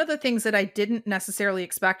one of the things that I didn't necessarily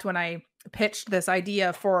expect when I pitched this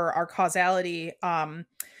idea for our causality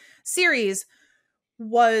series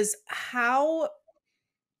was how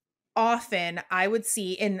often I would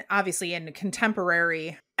see obviously in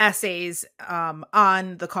contemporary essays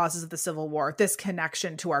on the causes of the Civil War, this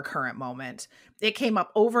connection to our current moment. It came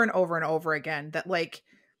up over and over and over again that, like,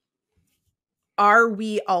 are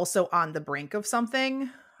we also on the brink of something?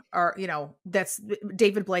 Or, you know, that's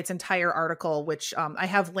David Blight's entire article, which I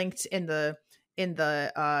have linked in the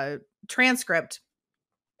transcript,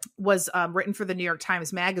 was written for the New York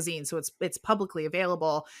Times Magazine, so it's publicly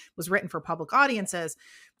available, was written for public audiences,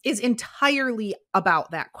 is entirely about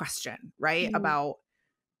that question, right? Mm-hmm. About,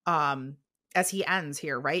 as he ends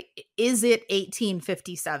here, right? Is it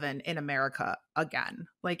 1857 in America again?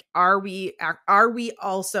 Like, are we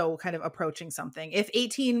also kind of approaching something?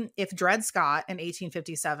 If Dred Scott in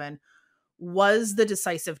 1857 was the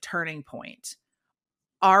decisive turning point,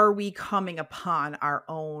 are we coming upon our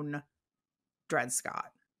own Dred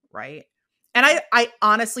Scott? Right. And I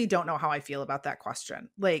honestly don't know how I feel about that question.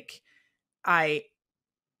 Like,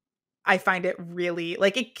 I find it really,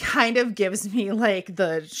 like, it kind of gives me like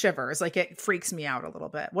the shivers. Like, it freaks me out a little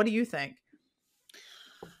bit. What do you think?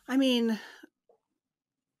 I mean,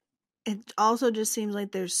 it also just seems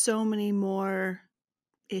like there's so many more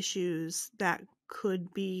issues that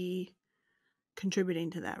could be contributing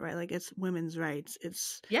to that, right? Like, it's women's rights,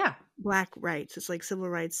 it's Black rights, it's like civil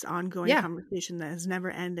rights, ongoing conversation that has never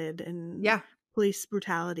ended, and police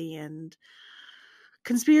brutality and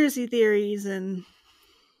conspiracy theories, and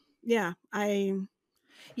I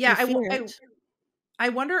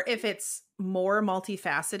wonder if it's more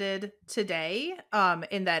multifaceted today,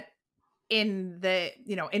 in that, in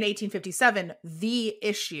 1857, the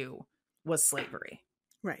issue was slavery.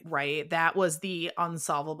 Right. Right? That was the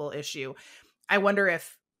unsolvable issue. I wonder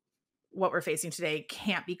if what we're facing today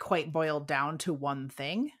can't be quite boiled down to one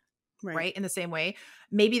thing, right? In the same way,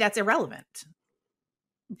 maybe that's irrelevant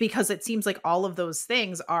because it seems like all of those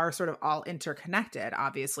things are sort of all interconnected.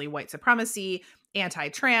 Obviously, white supremacy,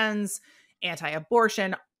 anti-trans,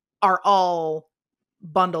 anti-abortion are all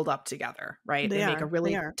bundled up together, right? They make a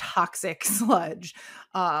really toxic sludge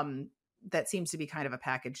that seems to be kind of a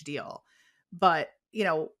package deal. But, you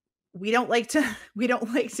know, we don't like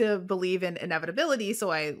to believe in inevitability, so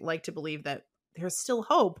I like to believe that there's still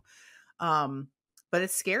hope. But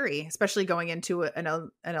it's scary, especially going into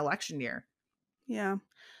an election year. Yeah.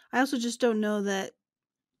 I also just don't know that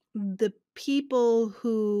the people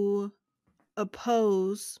who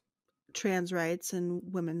oppose trans rights and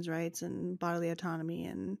women's rights and bodily autonomy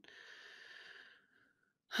and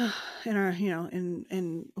our, you know,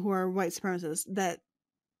 and who are white supremacists, that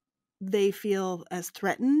they feel as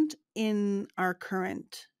threatened in our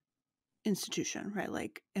current institution, right?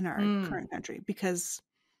 Like in our current country, because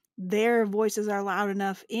their voices are loud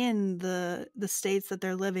enough in the states that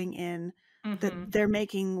they're living in, that they're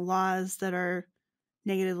making laws that are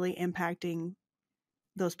negatively impacting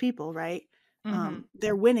those people, right?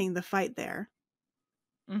 They're winning the fight there.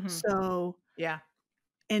 So yeah.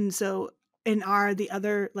 And are the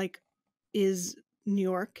other, like, is New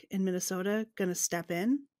York and Minnesota gonna step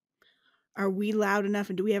in? Are we loud enough,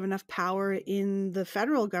 and do we have enough power in the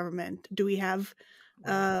federal government? Do we have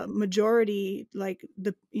majority, like,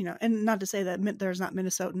 the, you know, and not to say that there's not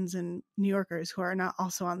Minnesotans and New Yorkers who are not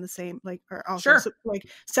also on the same, like, are also like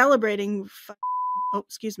celebrating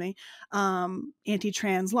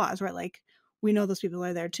anti-trans laws, right? Like, we know those people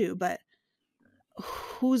are there too, but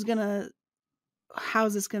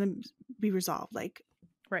how's this gonna be resolved? Like,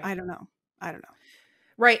 right. I don't know.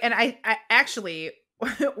 Right. And I actually,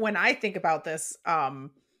 when I think about this,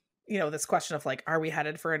 you know, this question of like, are we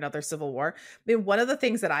headed for another civil war? I mean, one of the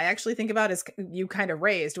things that I actually think about is you kind of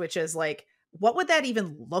raised, which is like, what would that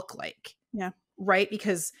even look like? Yeah. Right.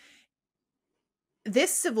 Because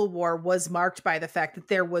this civil war was marked by the fact that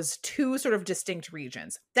there was two sort of distinct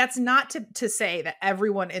regions. That's not to say that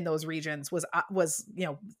everyone in those regions was, you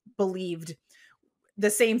know, believed the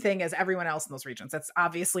same thing as everyone else in those regions. That's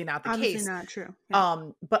obviously not the case. Obviously not true. Yeah.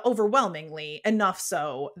 But overwhelmingly enough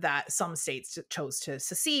so that some states chose to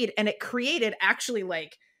secede, and it created actually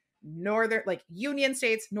like Union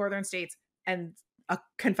states, northern states, and a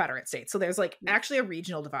Confederate state. So there's like actually a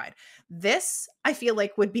regional divide. This, I feel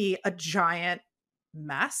like, would be a giant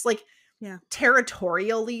mess, like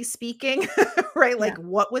territorially speaking, right? Like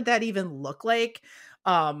what would that even look like?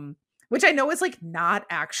 Which I know is like not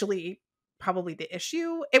actually probably the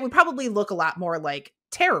issue. It would probably look a lot more like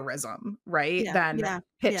terrorism, right? Than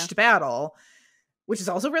pitched battle, which is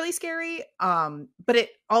also really scary. But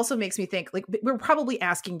it also makes me think like we're probably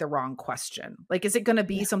asking the wrong question. Like, is it going to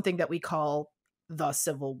be something that we call the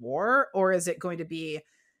Civil War, or is it going to be,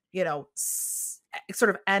 you know, sort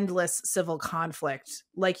of endless civil conflict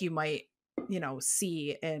like you might, you know,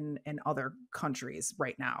 see in other countries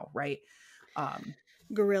right now, right?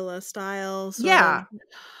 Guerrilla style.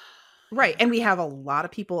 Right. And we have a lot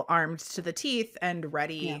of people armed to the teeth and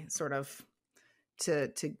ready sort of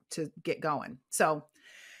to get going. So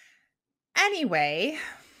anyway.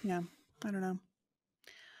 Yeah. I don't know.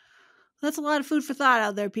 That's a lot of food for thought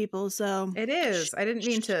out there, people. So it is. I didn't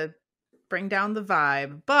mean to bring down the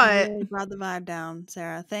vibe, but really brought the vibe down,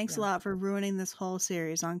 Sarah. Thanks a lot for ruining this whole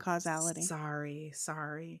series on causality. Sorry.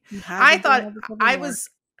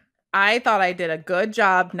 I thought I did a good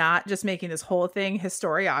job not just making this whole thing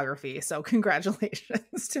historiography. So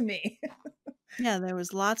congratulations to me. Yeah, there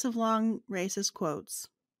was lots of long racist quotes.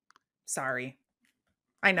 Sorry.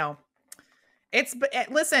 I know.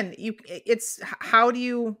 But listen, it's how do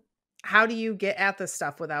you get at this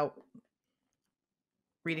stuff without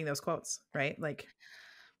reading those quotes, right? Like,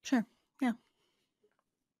 sure. Yeah.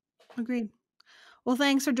 Agreed. Well,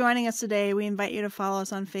 thanks for joining us today. We invite you to follow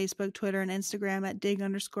us on Facebook, Twitter, and Instagram at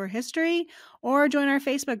dig_history, or join our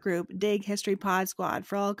Facebook group, Dig History Pod Squad,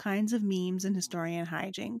 for all kinds of memes and historian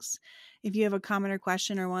hijinks. If you have a comment or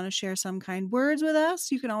question or want to share some kind words with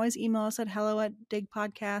us, you can always email us at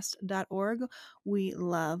hello@digpodcast.org. We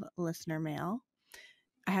love listener mail.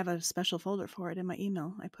 I have a special folder for it in my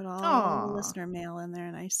email. I put all the Aw. listener mail in there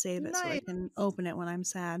and I save it so I Nice. can open it when I'm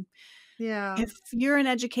sad. Yeah. If you're an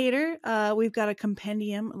educator, we've got a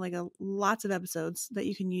compendium, like lots of episodes that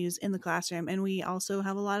you can use in the classroom. And we also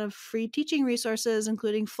have a lot of free teaching resources,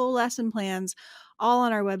 including full lesson plans, all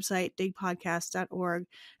on our website, digpodcast.org.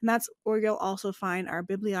 And that's where you'll also find our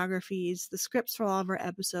bibliographies, the scripts for all of our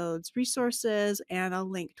episodes, resources, and a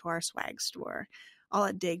link to our swag store, all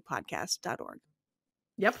at digpodcast.org.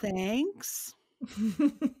 Yep. Thanks.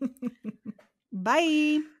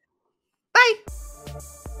 Bye. Bye.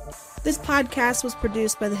 This podcast was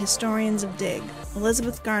produced by the historians of Dig,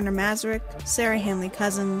 Elizabeth Garner Mazurek, Sarah Hanley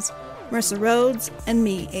Cousins, Marissa Rhodes, and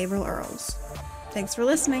me, Avril Earls. Thanks for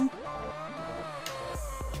listening.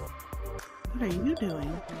 What are you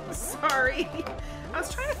doing? Sorry. I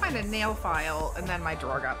was trying to find a nail file and then my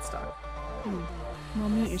drawer got stuck. Well,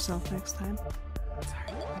 mute yourself next time. Sorry.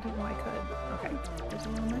 I didn't know I could. Okay. There's a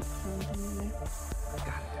little microphone thing in there. Got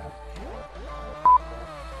it.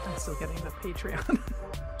 I'm still getting the Patreon.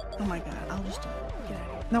 Oh my god, I'll just do it. Get out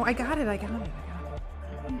of here. No, I got it.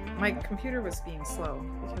 My computer was being slow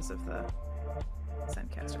because of the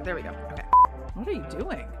Zencaster. There we go. Okay. What are you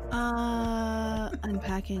doing?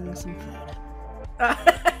 Unpacking some food.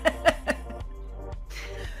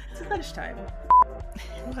 It's lunchtime.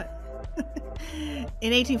 What?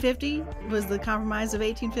 In 1850 was the Compromise of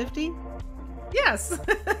 1850? Yes.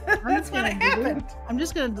 That's when it happened. I'm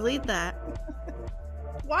just going to delete that.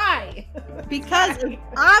 Why? Because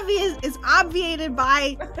it's obviated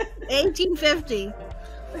by 1850.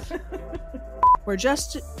 Where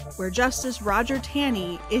Justice Roger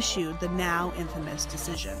Taney issued the now infamous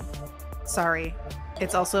decision. Sorry.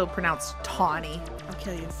 It's also pronounced tawny. I'll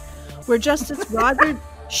kill you. Where Justice Roger...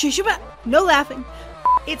 No laughing.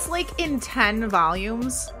 It's like in 10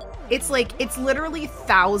 volumes. It's literally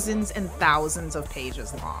thousands and thousands of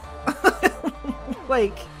pages long.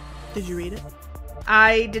 Like... Did you read it?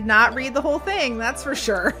 I did not read the whole thing, that's for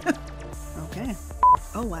sure. Okay.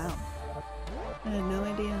 Oh, wow. I had no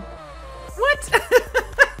idea. What?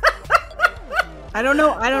 I don't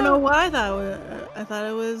know what I thought. I thought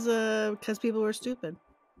it was because people were stupid.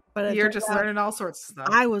 But you're just learning all sorts of stuff.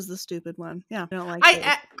 I was the stupid one. Yeah, I don't like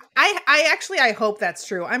it. I hope that's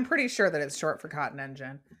true. I'm pretty sure that it's short for cotton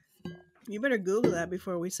engine. You better Google that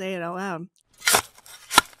before we say it out loud.